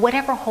 You know,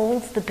 whatever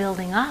holds the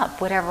building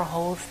up, whatever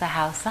holds the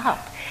house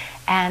up.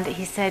 And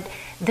he said,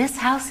 this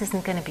house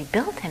isn't going to be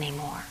built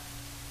anymore.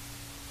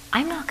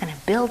 I'm not going to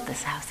build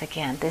this house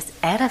again, this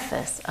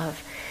edifice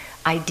of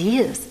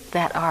ideas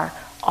that are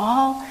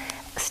all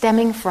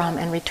stemming from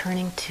and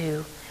returning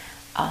to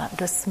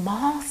the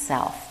small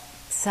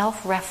self,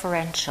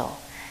 self-referential.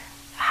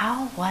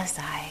 How was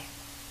I?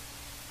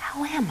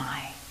 How am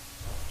I?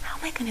 How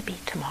am I going to be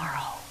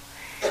tomorrow?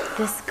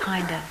 This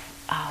kind of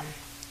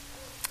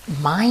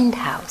mind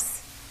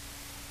house.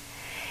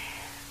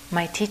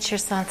 My teacher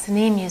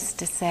Sansanim used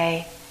to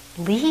say,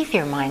 leave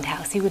your mind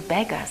house. He would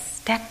beg us,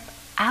 step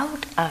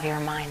out of your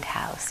mind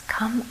house,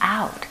 come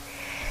out.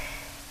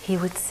 He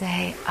would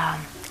say,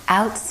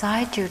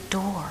 outside your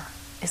door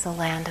is a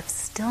land of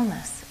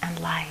stillness and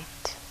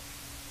light.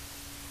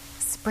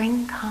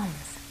 Spring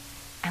comes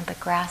and the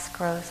grass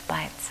grows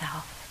by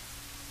itself.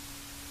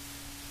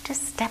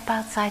 Just step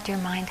outside your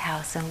mind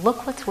house and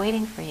look what's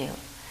waiting for you.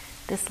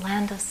 This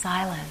land of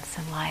silence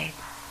and light,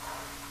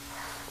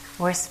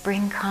 where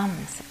spring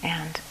comes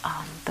and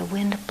the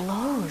wind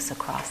blows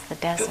across the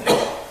desert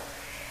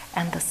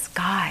and the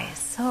sky is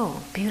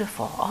so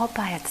beautiful all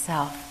by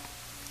itself.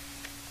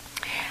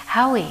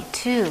 Howie,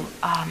 too,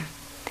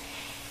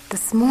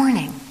 this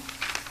morning,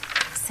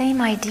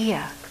 same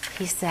idea,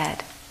 he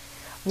said.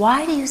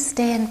 Why do you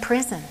stay in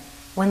prison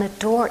when the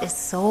door is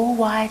so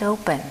wide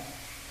open?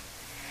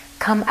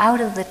 Come out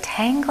of the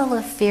tangle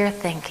of fear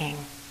thinking.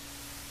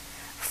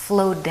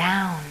 Flow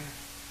down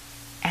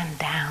and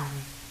down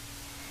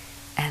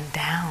and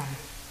down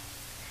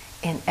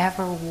in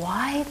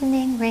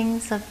ever-widening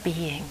rings of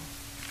being.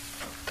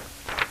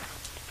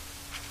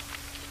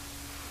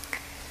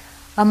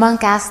 A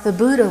monk asked the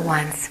Buddha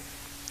once,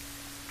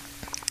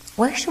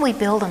 where should we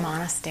build a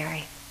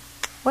monastery?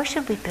 Where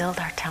should we build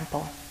our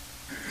temple?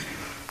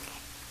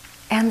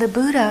 And the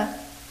Buddha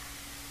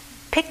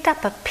picked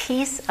up a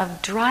piece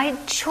of dried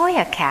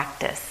cholla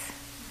cactus.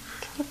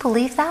 Can you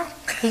believe that?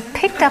 He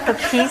picked up a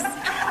piece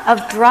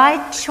of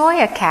dried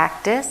cholla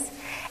cactus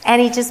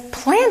and he just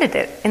planted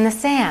it in the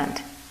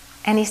sand.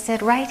 And he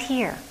said, right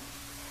here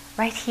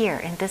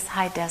in this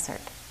high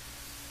desert,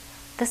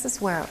 this is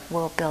where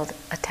we'll build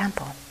a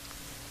temple.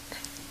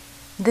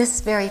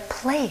 This very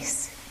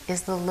place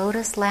is the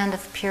lotus land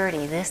of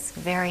purity. This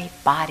very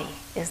body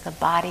is the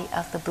body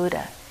of the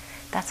Buddha.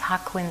 That's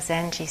Hakuin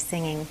Zenji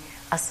singing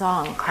a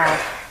song called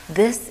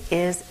This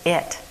Is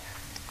It.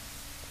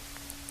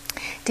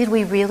 Did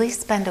we really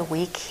spend a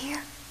week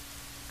here?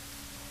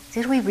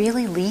 Did we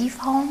really leave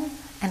home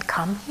and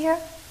come here?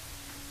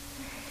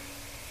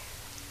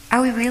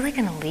 Are we really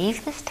going to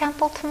leave this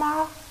temple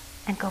tomorrow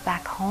and go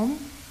back home?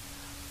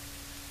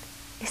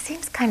 It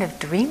seems kind of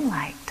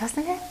dreamlike,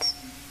 doesn't it?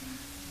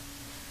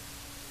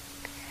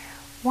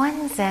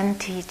 One Zen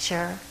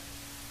teacher,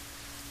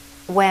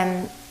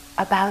 when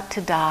about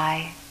to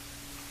die,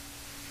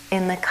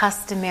 in the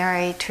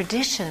customary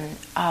tradition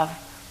of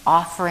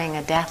offering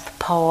a death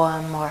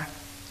poem or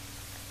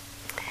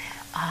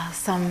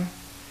some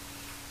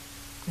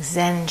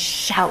Zen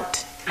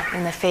shout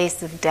in the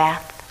face of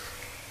death,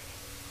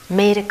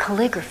 made a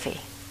calligraphy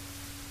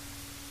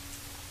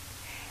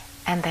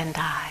and then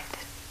died.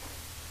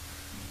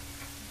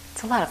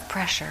 It's a lot of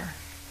pressure.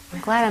 I'm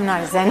glad I'm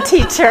not a Zen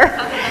teacher.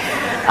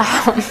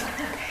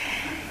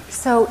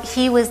 So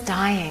he was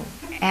dying,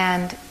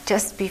 and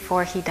just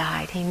before he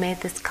died, he made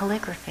this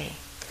calligraphy,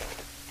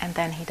 and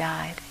then he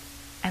died.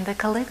 And the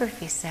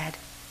calligraphy said,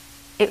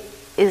 it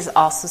is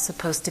also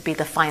supposed to be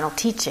the final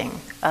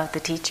teaching of the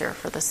teacher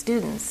for the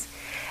students,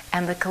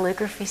 and the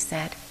calligraphy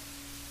said,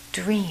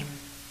 dream.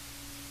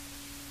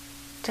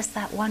 Just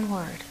that one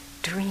word,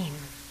 dream.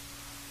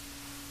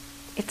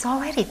 It's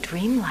already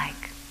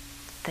dreamlike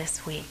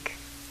this week.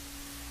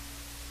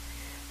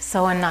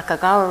 So in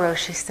Nakagawa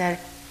Roshi said,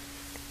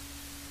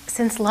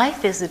 since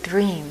life is a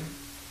dream,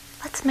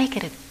 let's make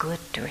it a good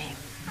dream.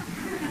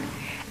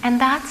 And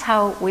that's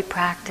how we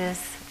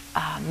practice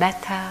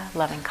metta,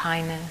 loving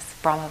kindness,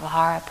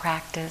 Brahmavihara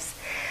practice,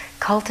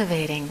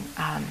 cultivating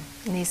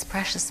in these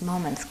precious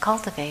moments,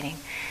 cultivating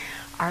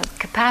our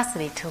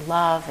capacity to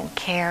love and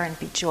care and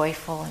be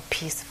joyful and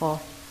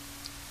peaceful.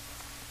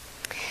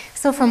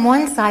 So from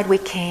one side we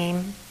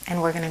came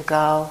and we're going to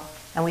go,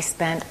 and we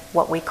spent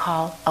what we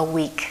call a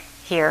week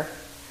here.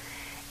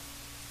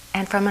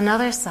 And from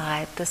another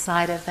side, the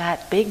side of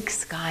that big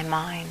sky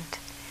mind,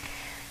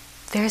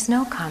 there's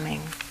no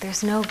coming,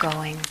 there's no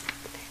going,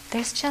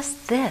 there's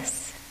just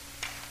this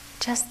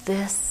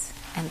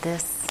and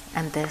this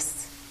and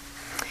this.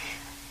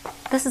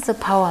 This is a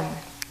poem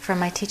from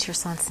my teacher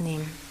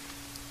Sansanim.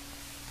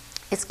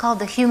 It's called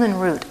The Human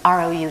Route,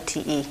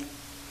 R-O-U-T-E,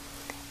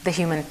 the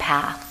human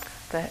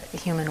path, the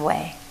human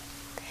way.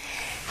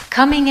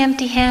 Coming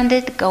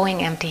empty-handed,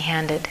 going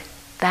empty-handed,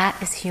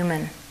 that is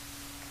human.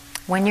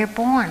 When you're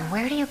born,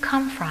 where do you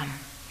come from?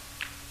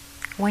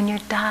 When you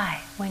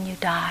die,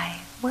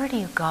 where do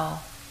you go?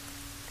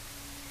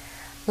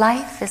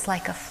 Life is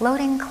like a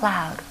floating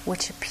cloud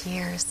which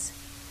appears.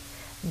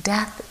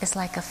 Death is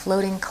like a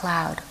floating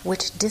cloud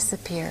which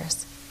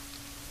disappears.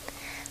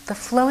 The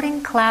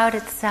floating cloud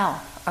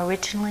itself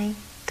originally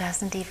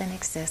doesn't even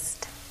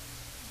exist.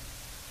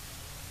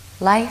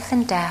 Life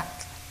and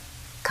death,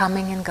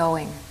 coming and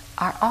going,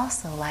 are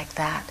also like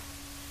that.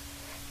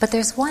 But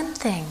there's one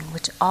thing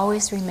which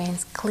always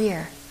remains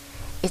clear.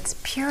 It's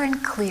pure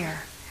and clear,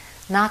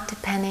 not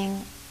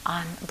depending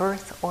on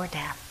birth or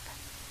death.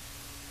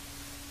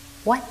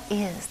 What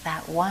is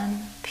that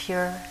one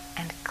pure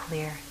and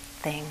clear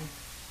thing?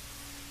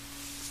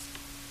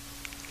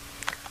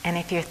 And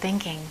if you're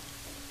thinking,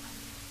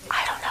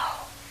 I don't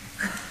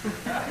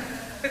know,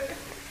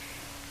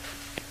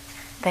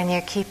 then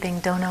you're keeping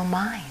don't know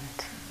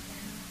mind.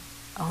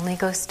 Only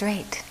go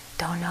straight,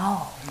 don't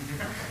know.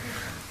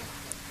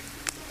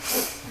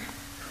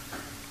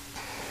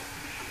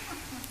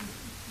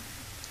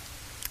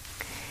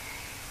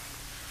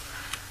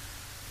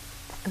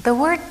 The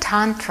word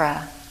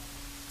Tantra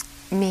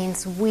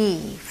means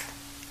weave,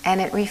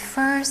 and it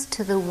refers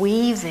to the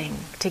weaving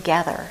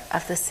together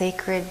of the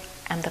sacred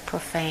and the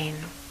profane,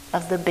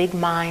 of the big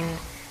mind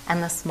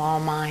and the small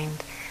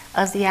mind,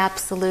 of the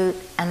absolute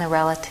and the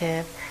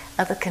relative,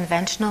 of the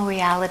conventional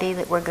reality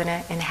that we're going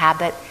to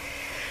inhabit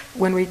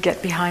when we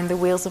get behind the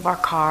wheels of our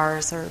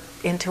cars or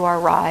into our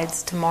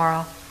rides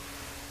tomorrow,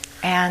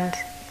 and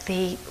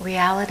the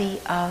reality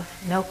of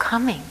no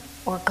coming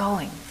or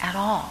going at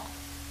all.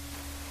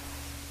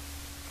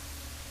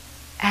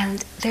 And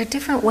there are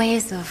different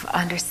ways of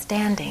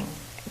understanding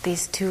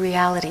these two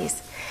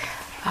realities.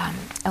 I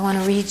want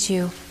to read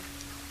you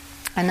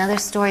another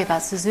story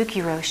about Suzuki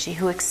Roshi,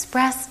 who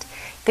expressed,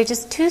 they're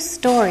just two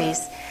stories,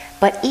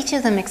 but each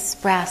of them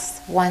express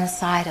one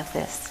side of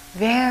this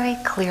very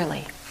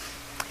clearly.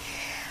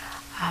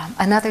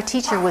 Another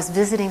teacher was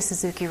visiting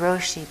Suzuki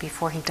Roshi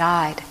before he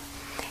died,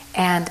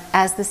 and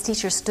as this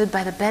teacher stood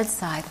by the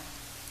bedside,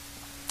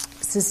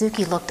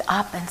 Suzuki looked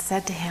up and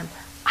said to him,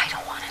 "I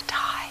don't want to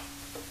die."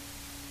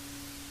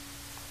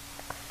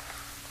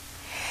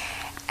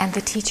 And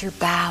the teacher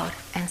bowed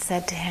and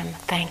said to him,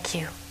 "Thank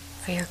you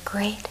for your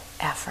great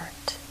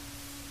effort."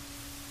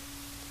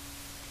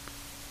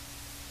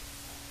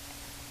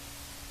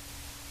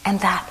 And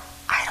that,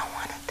 "I don't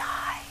want to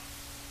die,"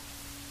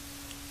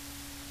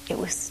 it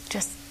was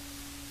just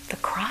the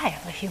cry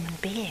of a human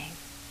being,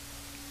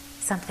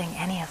 something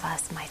any of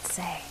us might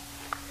say.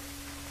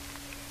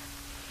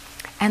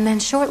 And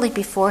then shortly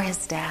before his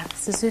death,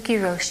 Suzuki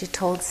Roshi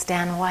told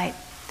Stan White.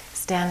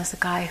 Stan is a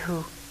guy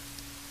who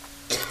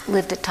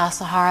lived at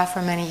Tassajara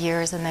for many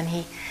years, and then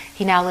he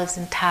He now lives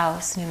in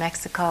Taos, New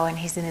Mexico, and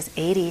he's in his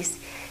 80s.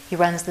 He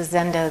runs the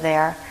Zendo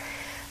there.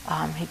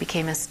 He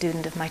became a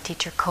student of my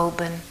teacher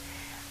Goodman.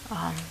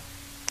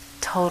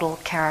 Total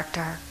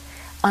character.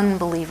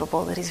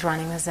 Unbelievable that he's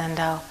running the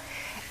Zendo.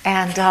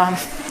 And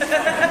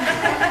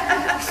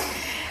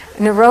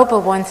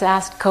Naropa once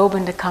asked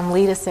Goodman to come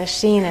lead a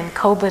sesshin, and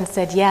Goodman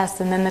said yes,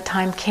 and then the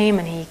time came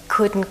and he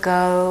couldn't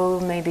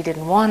go, maybe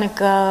didn't want to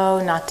go,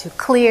 not too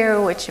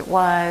clear which it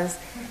was,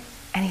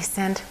 and he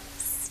sent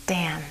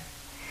Stan.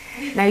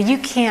 Now you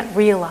can't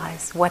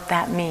realize what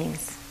that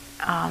means,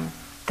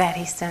 that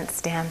he sent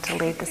Stan to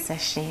lead the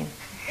sesshin.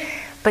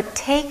 But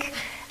take,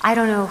 I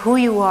don't know who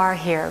you are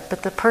here,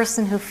 but the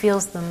person who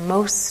feels the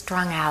most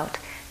strung out,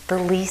 the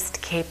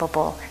least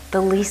capable, the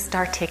least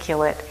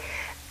articulate,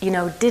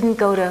 didn't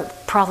go to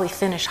probably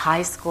finish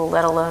high school,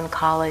 let alone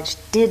college,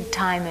 did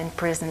time in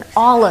prison,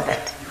 all of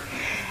it,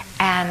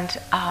 and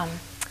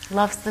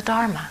loves the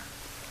Dharma,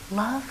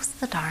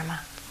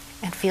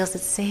 and feels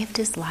it saved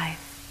his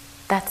life.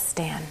 That's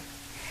Stan.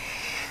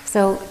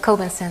 So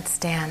Goodman sent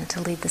Stan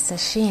to lead the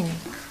sesshin,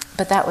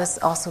 but that was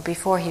also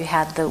before he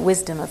had the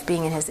wisdom of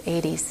being in his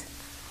 80s.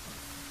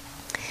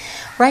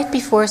 Right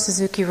before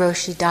Suzuki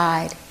Roshi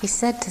died, he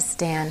said to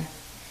Stan,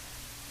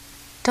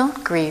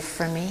 "Don't grieve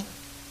for me.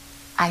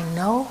 I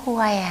know who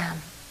I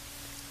am,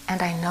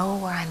 and I know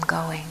where I'm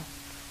going.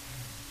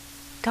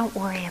 Don't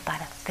worry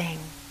about a thing."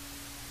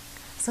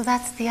 So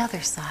that's the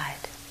other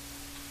side.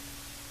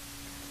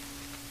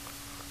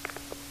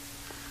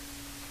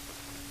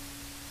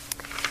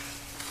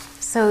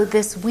 So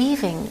this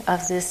weaving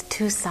of this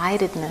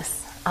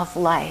two-sidedness of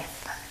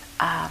life,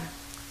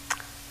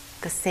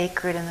 the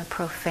sacred and the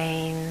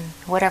profane,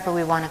 whatever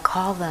we want to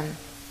call them,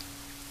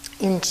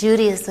 in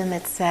Judaism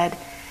it said,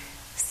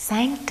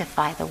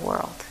 sanctify the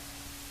world.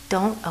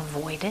 Don't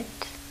avoid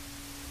it.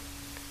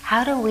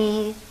 How do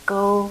we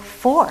go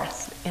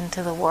forth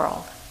into the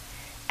world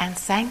and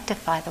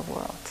sanctify the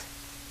world?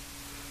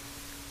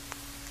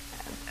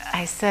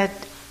 I said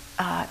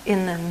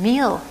in the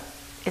meal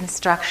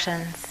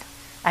instructions,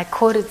 I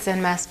quoted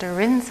Zen Master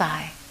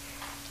Rinzai,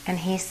 and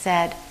he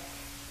said,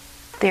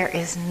 there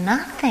is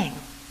nothing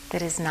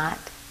that is not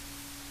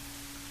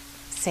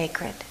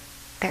sacred.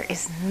 There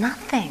is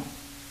nothing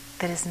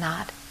that is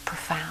not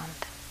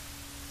profound.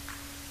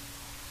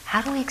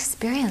 How do we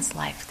experience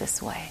life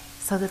this way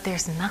so that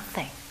there's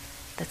nothing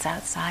that's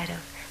outside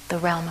of the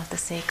realm of the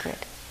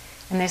sacred?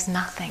 And there's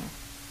nothing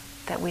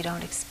that we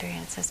don't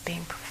experience as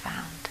being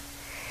profound.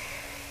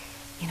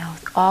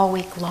 All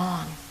week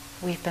long,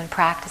 we've been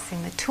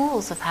practicing the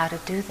tools of how to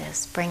do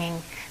this,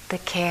 bringing the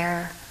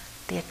care,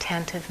 the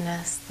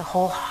attentiveness, the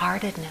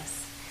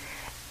wholeheartedness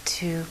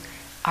to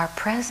our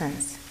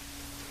presence.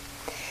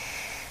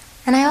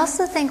 And I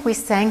also think we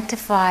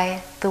sanctify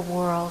the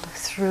world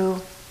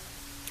through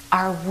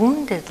our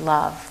wounded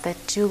love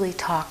that Julie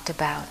talked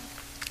about.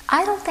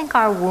 I don't think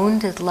our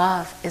wounded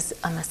love is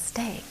a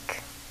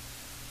mistake.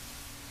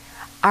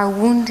 Our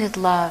wounded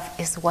love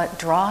is what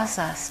draws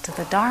us to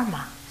the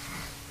Dharma.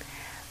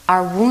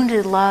 Our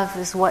wounded love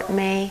is what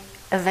may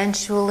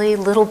eventually,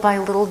 little by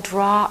little,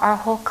 draw our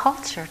whole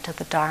culture to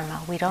the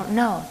Dharma. We don't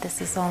know.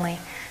 This is only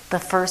the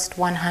first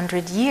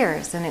 100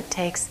 years, and it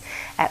takes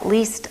at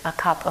least a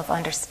cup of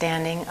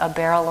understanding, a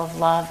barrel of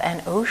love,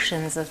 and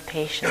oceans of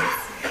patience.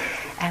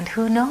 And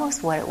who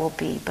knows what it will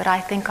be. But I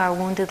think our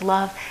wounded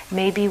love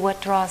may be what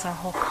draws our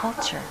whole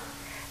culture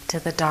to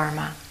the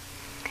Dharma.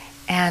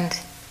 And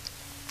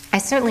I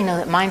certainly know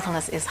that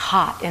mindfulness is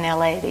hot in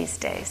LA these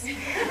days.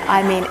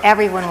 I mean,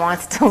 everyone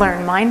wants to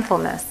learn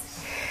mindfulness.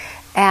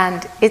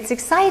 And it's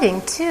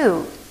exciting,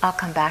 too. I'll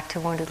come back to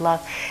wounded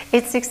love.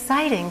 It's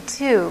exciting,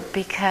 too,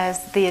 because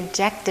the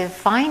objective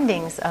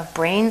findings of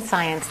brain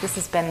science, this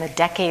has been the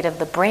decade of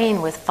the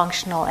brain with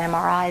functional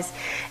MRIs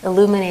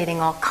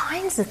illuminating all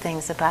kinds of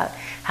things about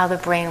how the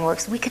brain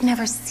works we could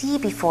never see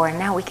before, and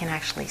now we can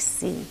actually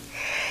see.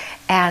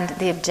 And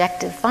the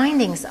objective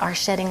findings are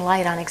shedding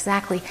light on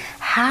exactly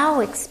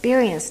how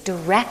experience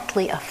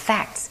directly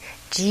affects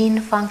gene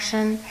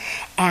function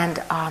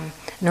and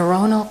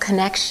neuronal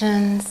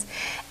connections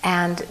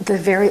and the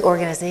very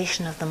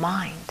organization of the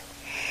mind.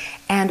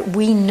 And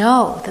we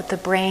know that the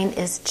brain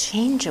is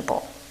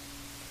changeable.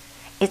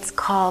 It's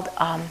called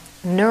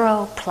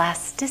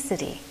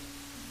neuroplasticity,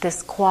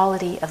 this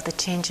quality of the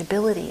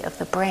changeability of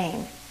the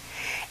brain.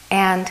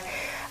 And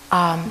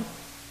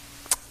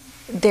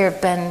there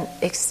have been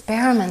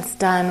experiments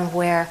done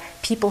where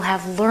people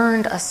have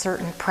learned a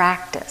certain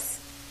practice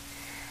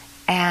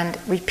and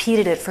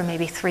repeated it for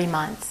maybe 3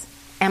 months.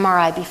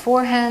 MRI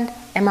beforehand,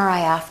 MRI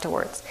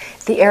afterwards.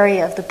 The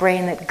area of the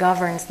brain that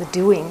governs the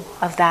doing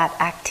of that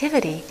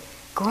activity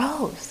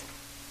grows.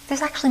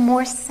 There's actually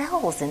more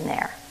cells in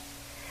there.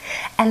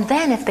 And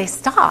then if they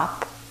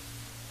stop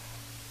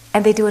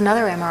and they do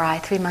another MRI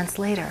 3 months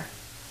later,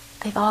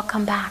 they've all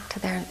come back to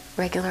their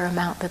regular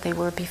amount that they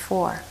were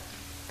before.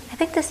 I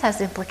think this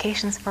has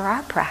implications for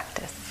our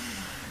practice.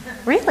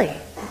 Really.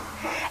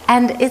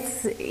 And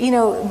it's,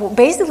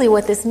 basically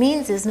what this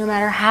means is no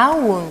matter how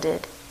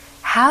wounded,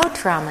 how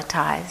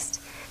traumatized,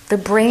 The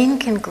brain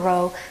can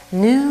grow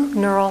new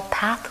neural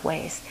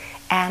pathways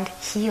and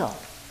heal.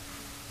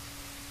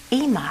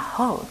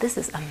 Imaho, this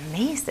is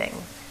amazing.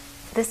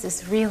 This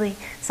is really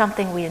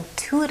something we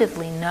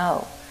intuitively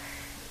know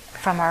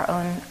from our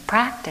own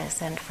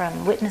practice and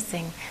from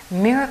witnessing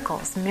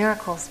miracles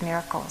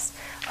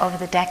over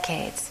the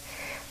decades.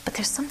 But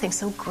there's something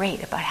so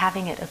great about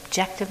having it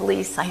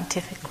objectively,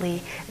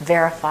 scientifically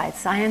verified.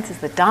 Science is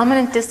the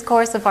dominant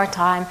discourse of our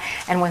time,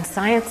 and when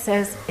science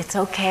says it's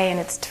okay and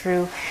it's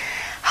true,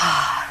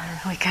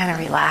 we kind of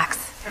relax.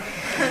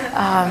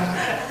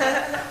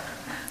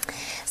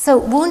 So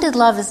wounded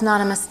love is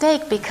not a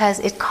mistake because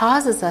it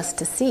causes us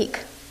to seek.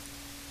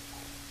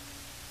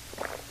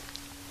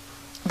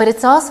 But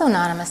it's also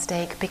not a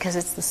mistake because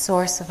it's the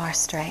source of our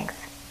strength.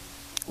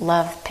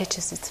 Love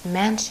pitches its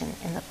mansion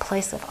in the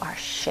place of our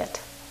shit.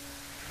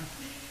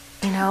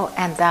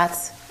 And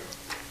that's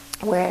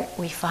where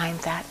we find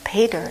that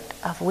pay dirt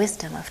of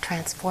wisdom, of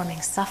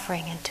transforming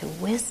suffering into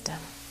wisdom.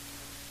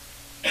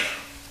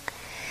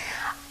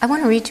 I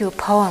want to read you a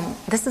poem.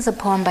 This is a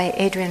poem by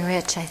Adrienne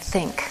Rich, I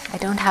think. I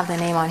don't have the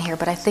name on here,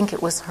 but I think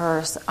it was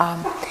hers.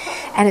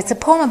 And it's a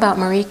poem about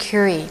Marie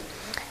Curie.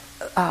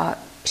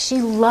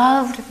 She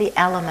loved the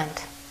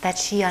element that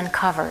she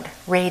uncovered,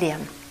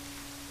 radium.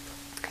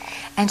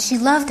 And she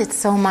loved it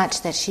so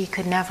much that she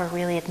could never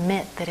really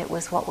admit that it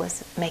was what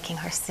was making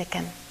her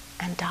sicken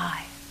and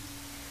die.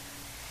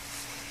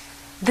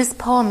 This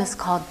poem is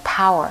called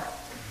Power.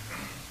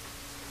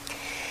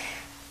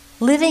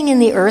 Living in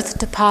the earth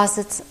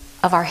deposits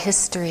of our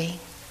history,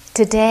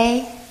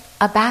 today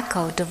a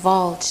backhoe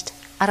divulged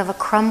out of a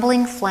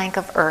crumbling flank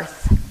of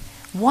earth.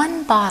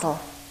 One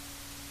bottle,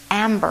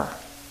 amber,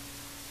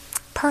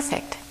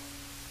 perfect.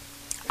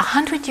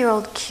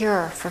 100-year-old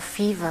cure for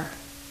fever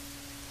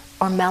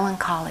or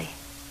melancholy.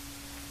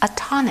 A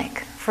tonic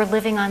for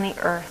living on the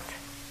earth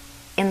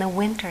in the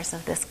winters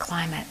of this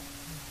climate.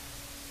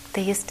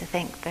 They used to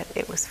think that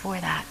it was for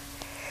that.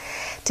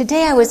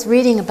 Today I was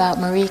reading about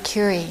Marie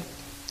Curie.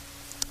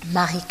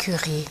 Marie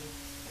Curie.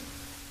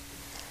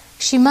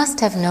 She must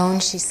have known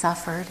she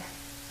suffered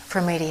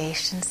from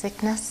radiation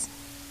sickness.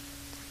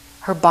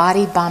 Her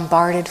body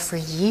bombarded for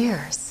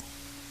years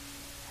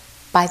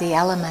by the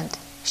element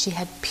she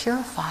had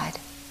purified.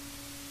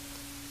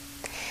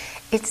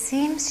 It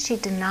seems she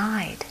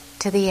denied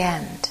to the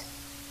end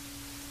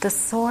the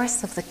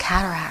source of the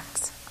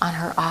cataracts on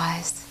her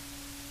eyes,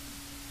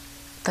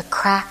 the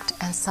cracked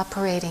and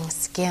suppurating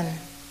skin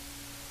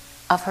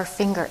of her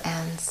finger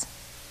ends,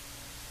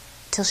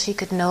 till she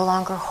could no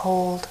longer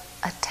hold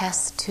a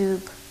test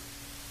tube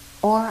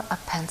or a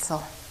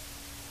pencil.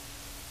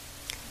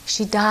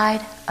 She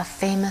died a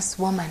famous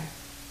woman,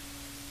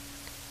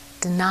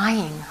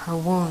 denying her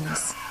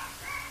wounds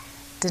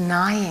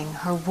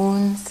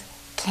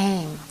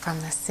came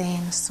from the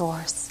same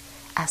source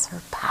as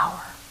her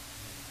power.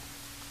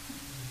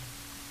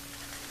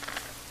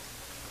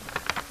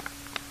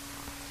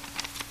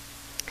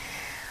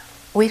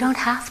 We don't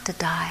have to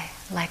die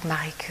like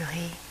Marie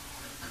Curie,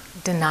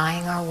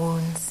 denying our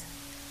wounds,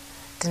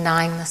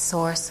 denying the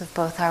source of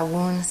both our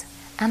wounds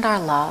and our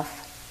love,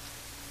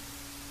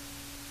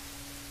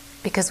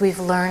 because we've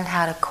learned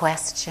how to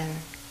question,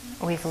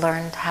 we've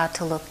learned how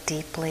to look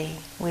deeply,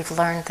 we've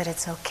learned that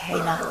it's okay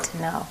not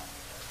to know.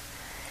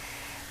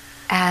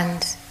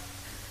 And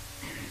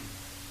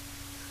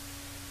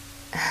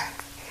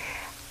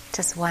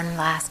just one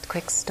last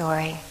quick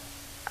story.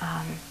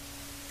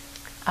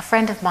 A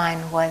friend of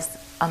mine was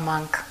a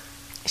monk.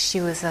 She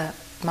was a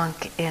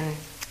monk in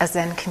a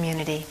Zen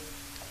community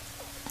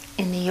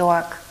in New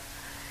York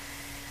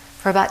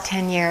for about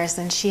 10 years,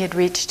 and she had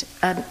reached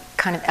a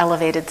kind of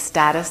elevated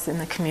status in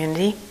the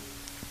community.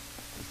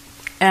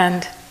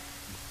 And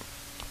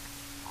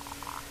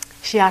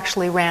she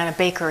actually ran a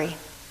bakery,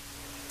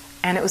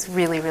 and it was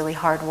really, really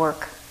hard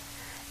work.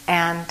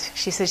 And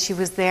she said she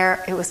was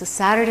there, it was a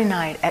Saturday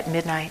night at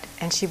midnight,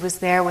 and she was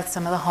there with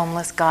some of the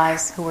homeless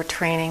guys who were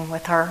training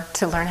with her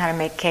to learn how to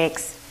make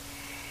cakes.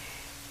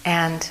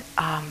 And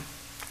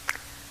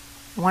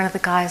one of the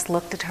guys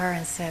looked at her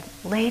and said,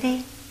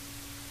 "Lady,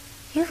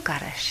 you've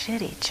got a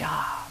shitty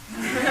job."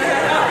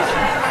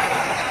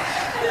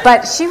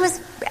 But she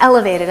was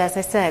elevated, as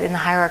I said, in the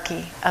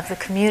hierarchy of the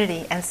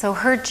community. And so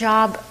her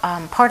job,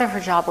 part of her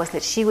job was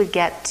that she would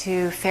get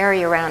to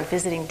ferry around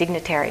visiting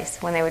dignitaries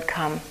when they would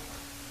come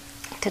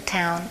to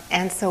town.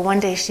 And so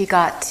one day she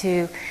got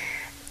to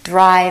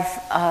drive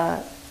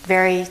a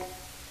very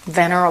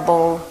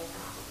venerable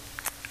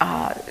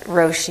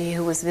Roshi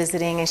who was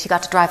visiting, and she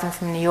got to drive him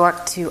from New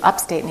York to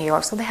upstate New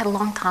York. So they had a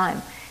long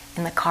time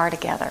in the car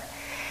together.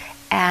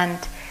 And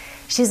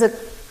she's a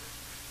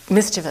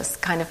mischievous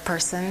kind of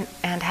person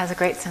and has a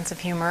great sense of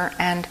humor.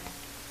 And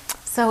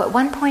so at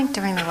one point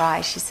during the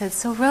ride, she said,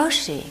 "So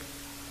Roshi,"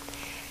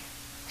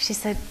 she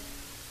said,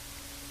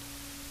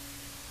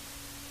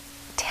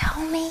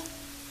 "tell me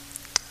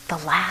the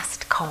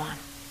last koan.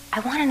 I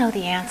want to know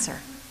the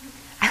answer.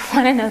 I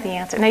want to know the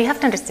answer." Now you have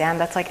to understand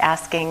that's like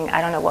asking,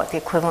 I don't know what the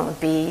equivalent would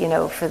be,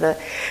 for the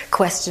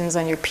questions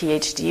on your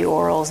PhD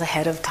orals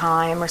ahead of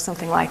time or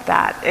something like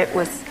that. It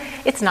was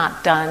it's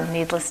not done,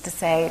 needless to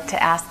say,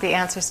 to ask the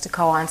answers to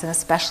koans, and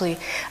especially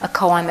a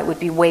koan that would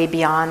be way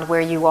beyond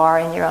where you are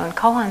in your own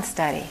koan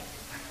study.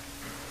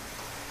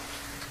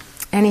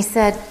 And he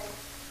said,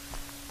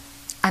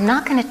 I'm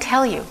not going to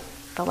tell you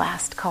the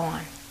last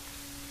koan.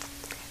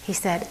 He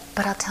said,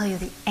 but I'll tell you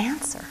the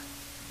answer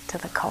to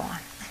the koan.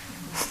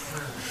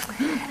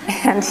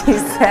 And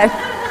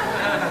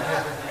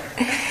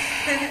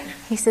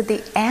he said,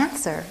 the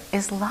answer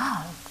is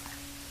love.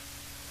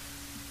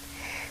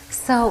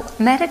 So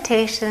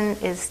meditation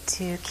is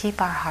to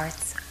keep our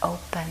hearts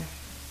open,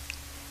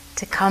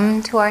 to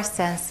come to our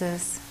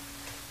senses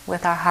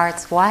with our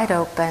hearts wide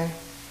open,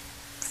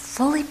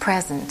 fully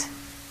present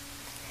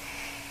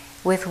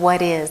with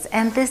what is.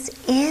 And this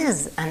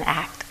is an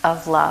act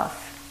of love.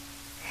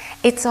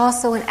 It's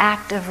also an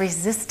act of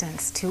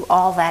resistance to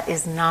all that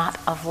is not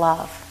of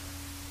love.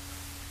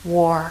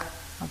 War,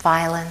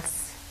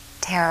 violence,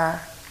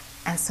 terror,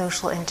 and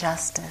social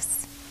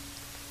injustice.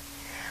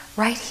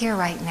 Right here,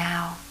 right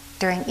now,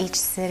 during each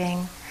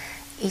sitting,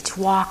 each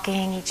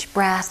walking, each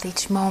breath,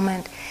 each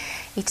moment,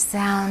 each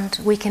sound,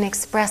 we can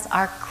express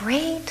our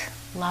great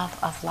love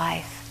of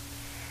life.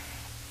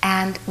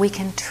 And we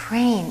can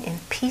train in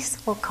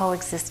peaceful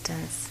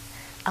coexistence,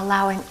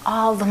 allowing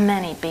all the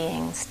many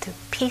beings to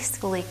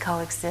peacefully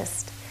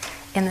coexist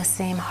in the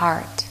same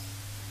heart.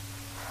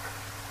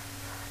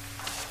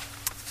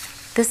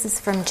 This is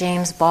from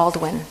James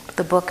Baldwin,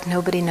 the book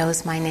Nobody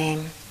Knows My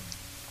Name.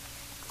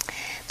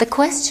 The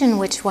question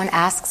which one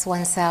asks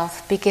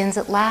oneself begins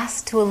at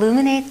last to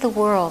illuminate the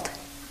world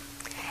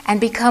and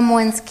become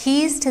one's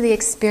keys to the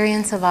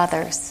experience of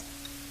others.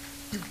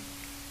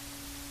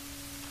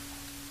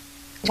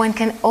 One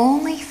can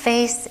only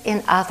face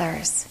in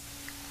others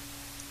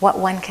what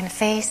one can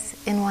face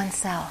in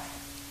oneself.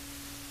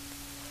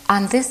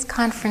 On this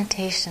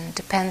confrontation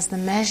depends the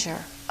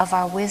measure of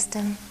our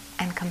wisdom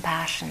and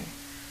compassion.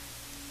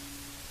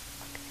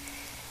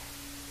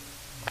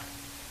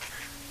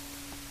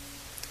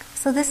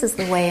 So this is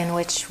the way in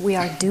which we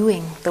are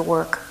doing the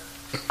work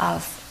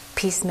of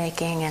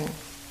peacemaking and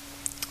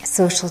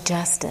social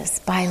justice,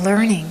 by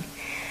learning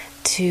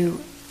to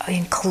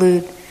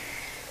include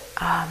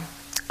all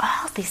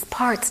these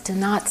parts, to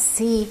not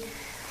see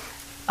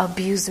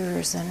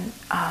abusers and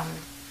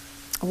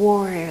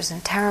warriors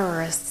and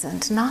terrorists,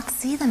 and to not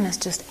see them as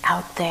just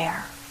out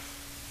there,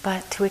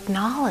 but to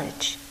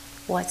acknowledge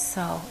what's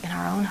so in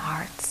our own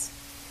hearts.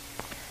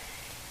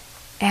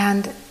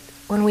 And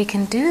when we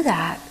can do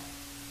that,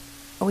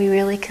 we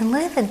really can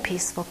live in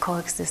peaceful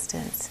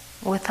coexistence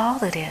with all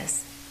that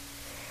is.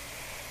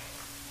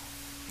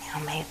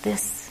 May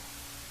this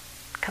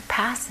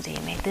capacity,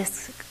 may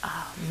this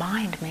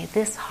mind, may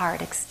this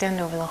heart extend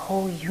over the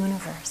whole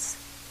universe.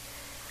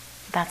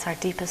 That's our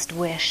deepest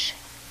wish.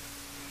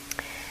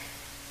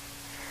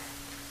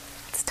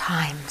 It's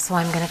time, so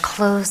I'm going to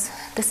close.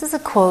 This is a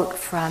quote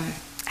from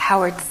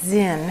Howard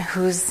Zinn,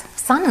 whose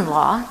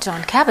son-in-law,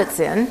 John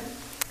Kabat-Zinn,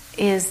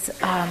 is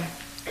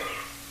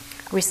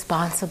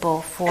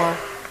responsible for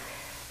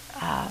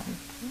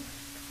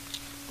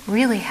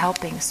really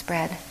helping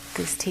spread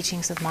these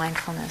teachings of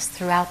mindfulness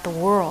throughout the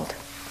world.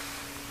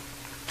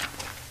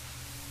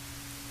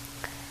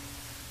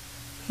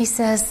 He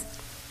says,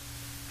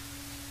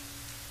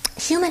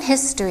 human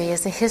history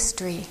is a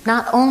history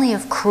not only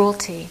of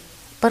cruelty,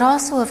 but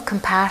also of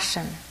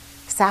compassion,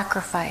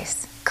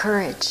 sacrifice,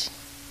 courage,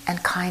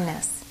 and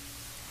kindness.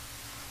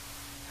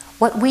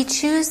 What we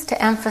choose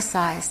to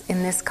emphasize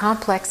in this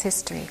complex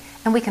history,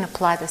 and we can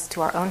apply this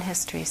to our own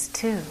histories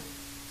too,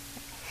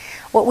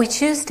 what we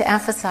choose to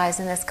emphasize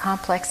in this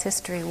complex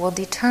history will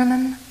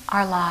determine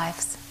our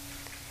lives.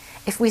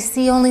 If we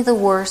see only the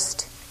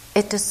worst,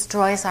 it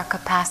destroys our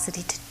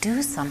capacity to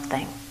do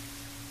something.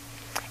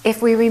 If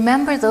we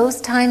remember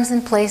those times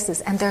and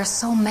places, and there are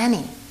so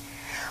many,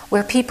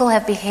 where people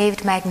have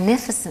behaved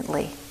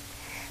magnificently,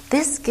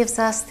 this gives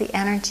us the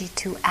energy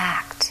to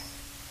act,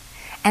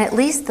 and at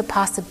least the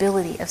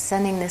possibility of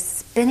sending this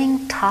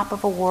spinning top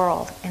of a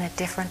world in a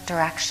different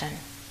direction.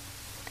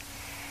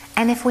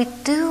 And if we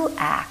do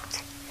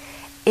act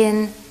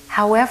in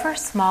however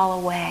small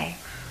a way,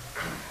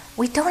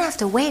 we don't have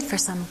to wait for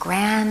some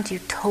grand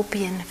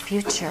utopian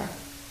future.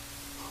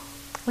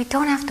 We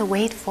don't have to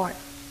wait for,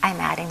 I'm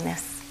adding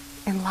this,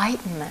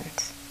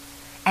 enlightenment,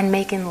 and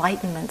make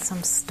enlightenment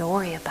some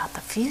story about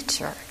the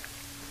future.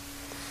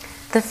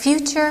 The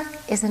future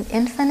is an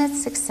infinite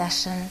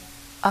succession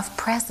of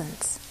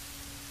presence,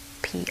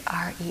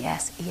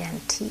 presents.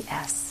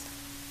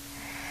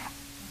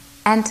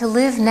 And to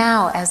live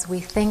now as we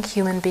think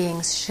human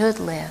beings should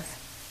live,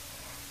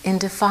 in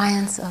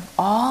defiance of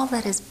all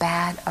that is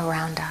bad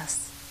around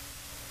us,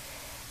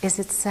 is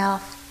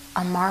itself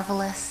a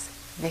marvelous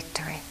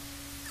victory.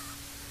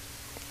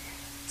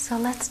 So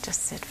let's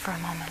just sit for a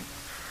moment.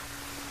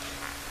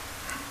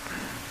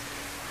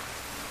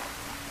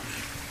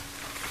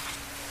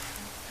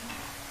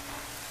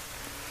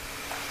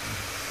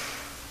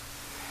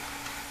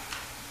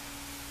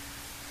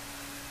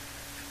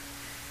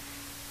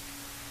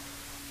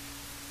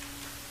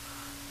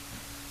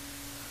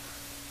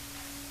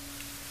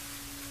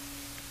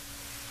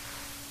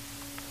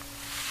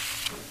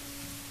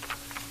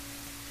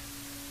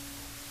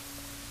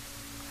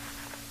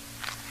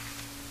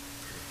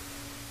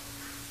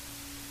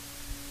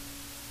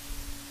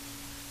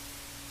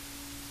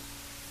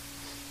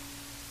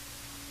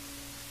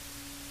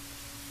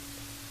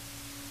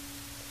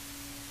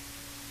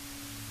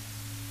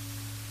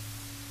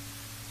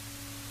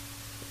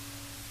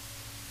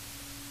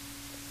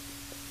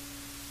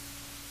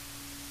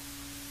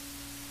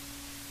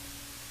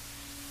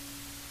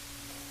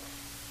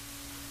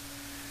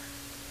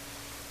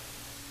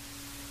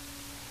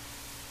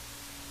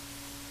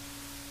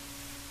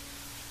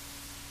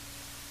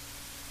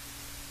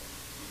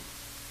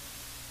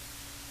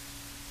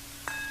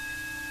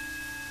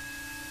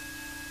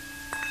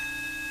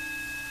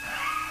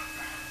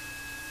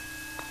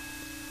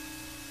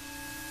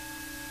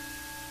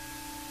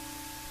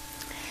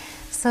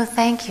 So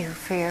thank you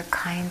for your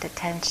kind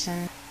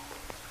attention.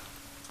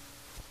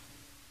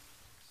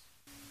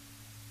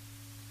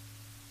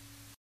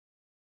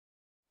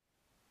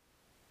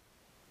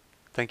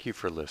 Thank you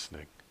for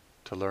listening.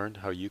 To learn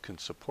how you can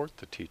support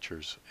the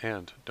teachers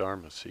and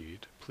Dharma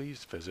Seed,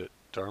 please visit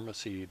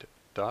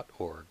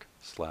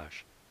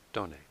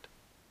dharmaseed.org/donate.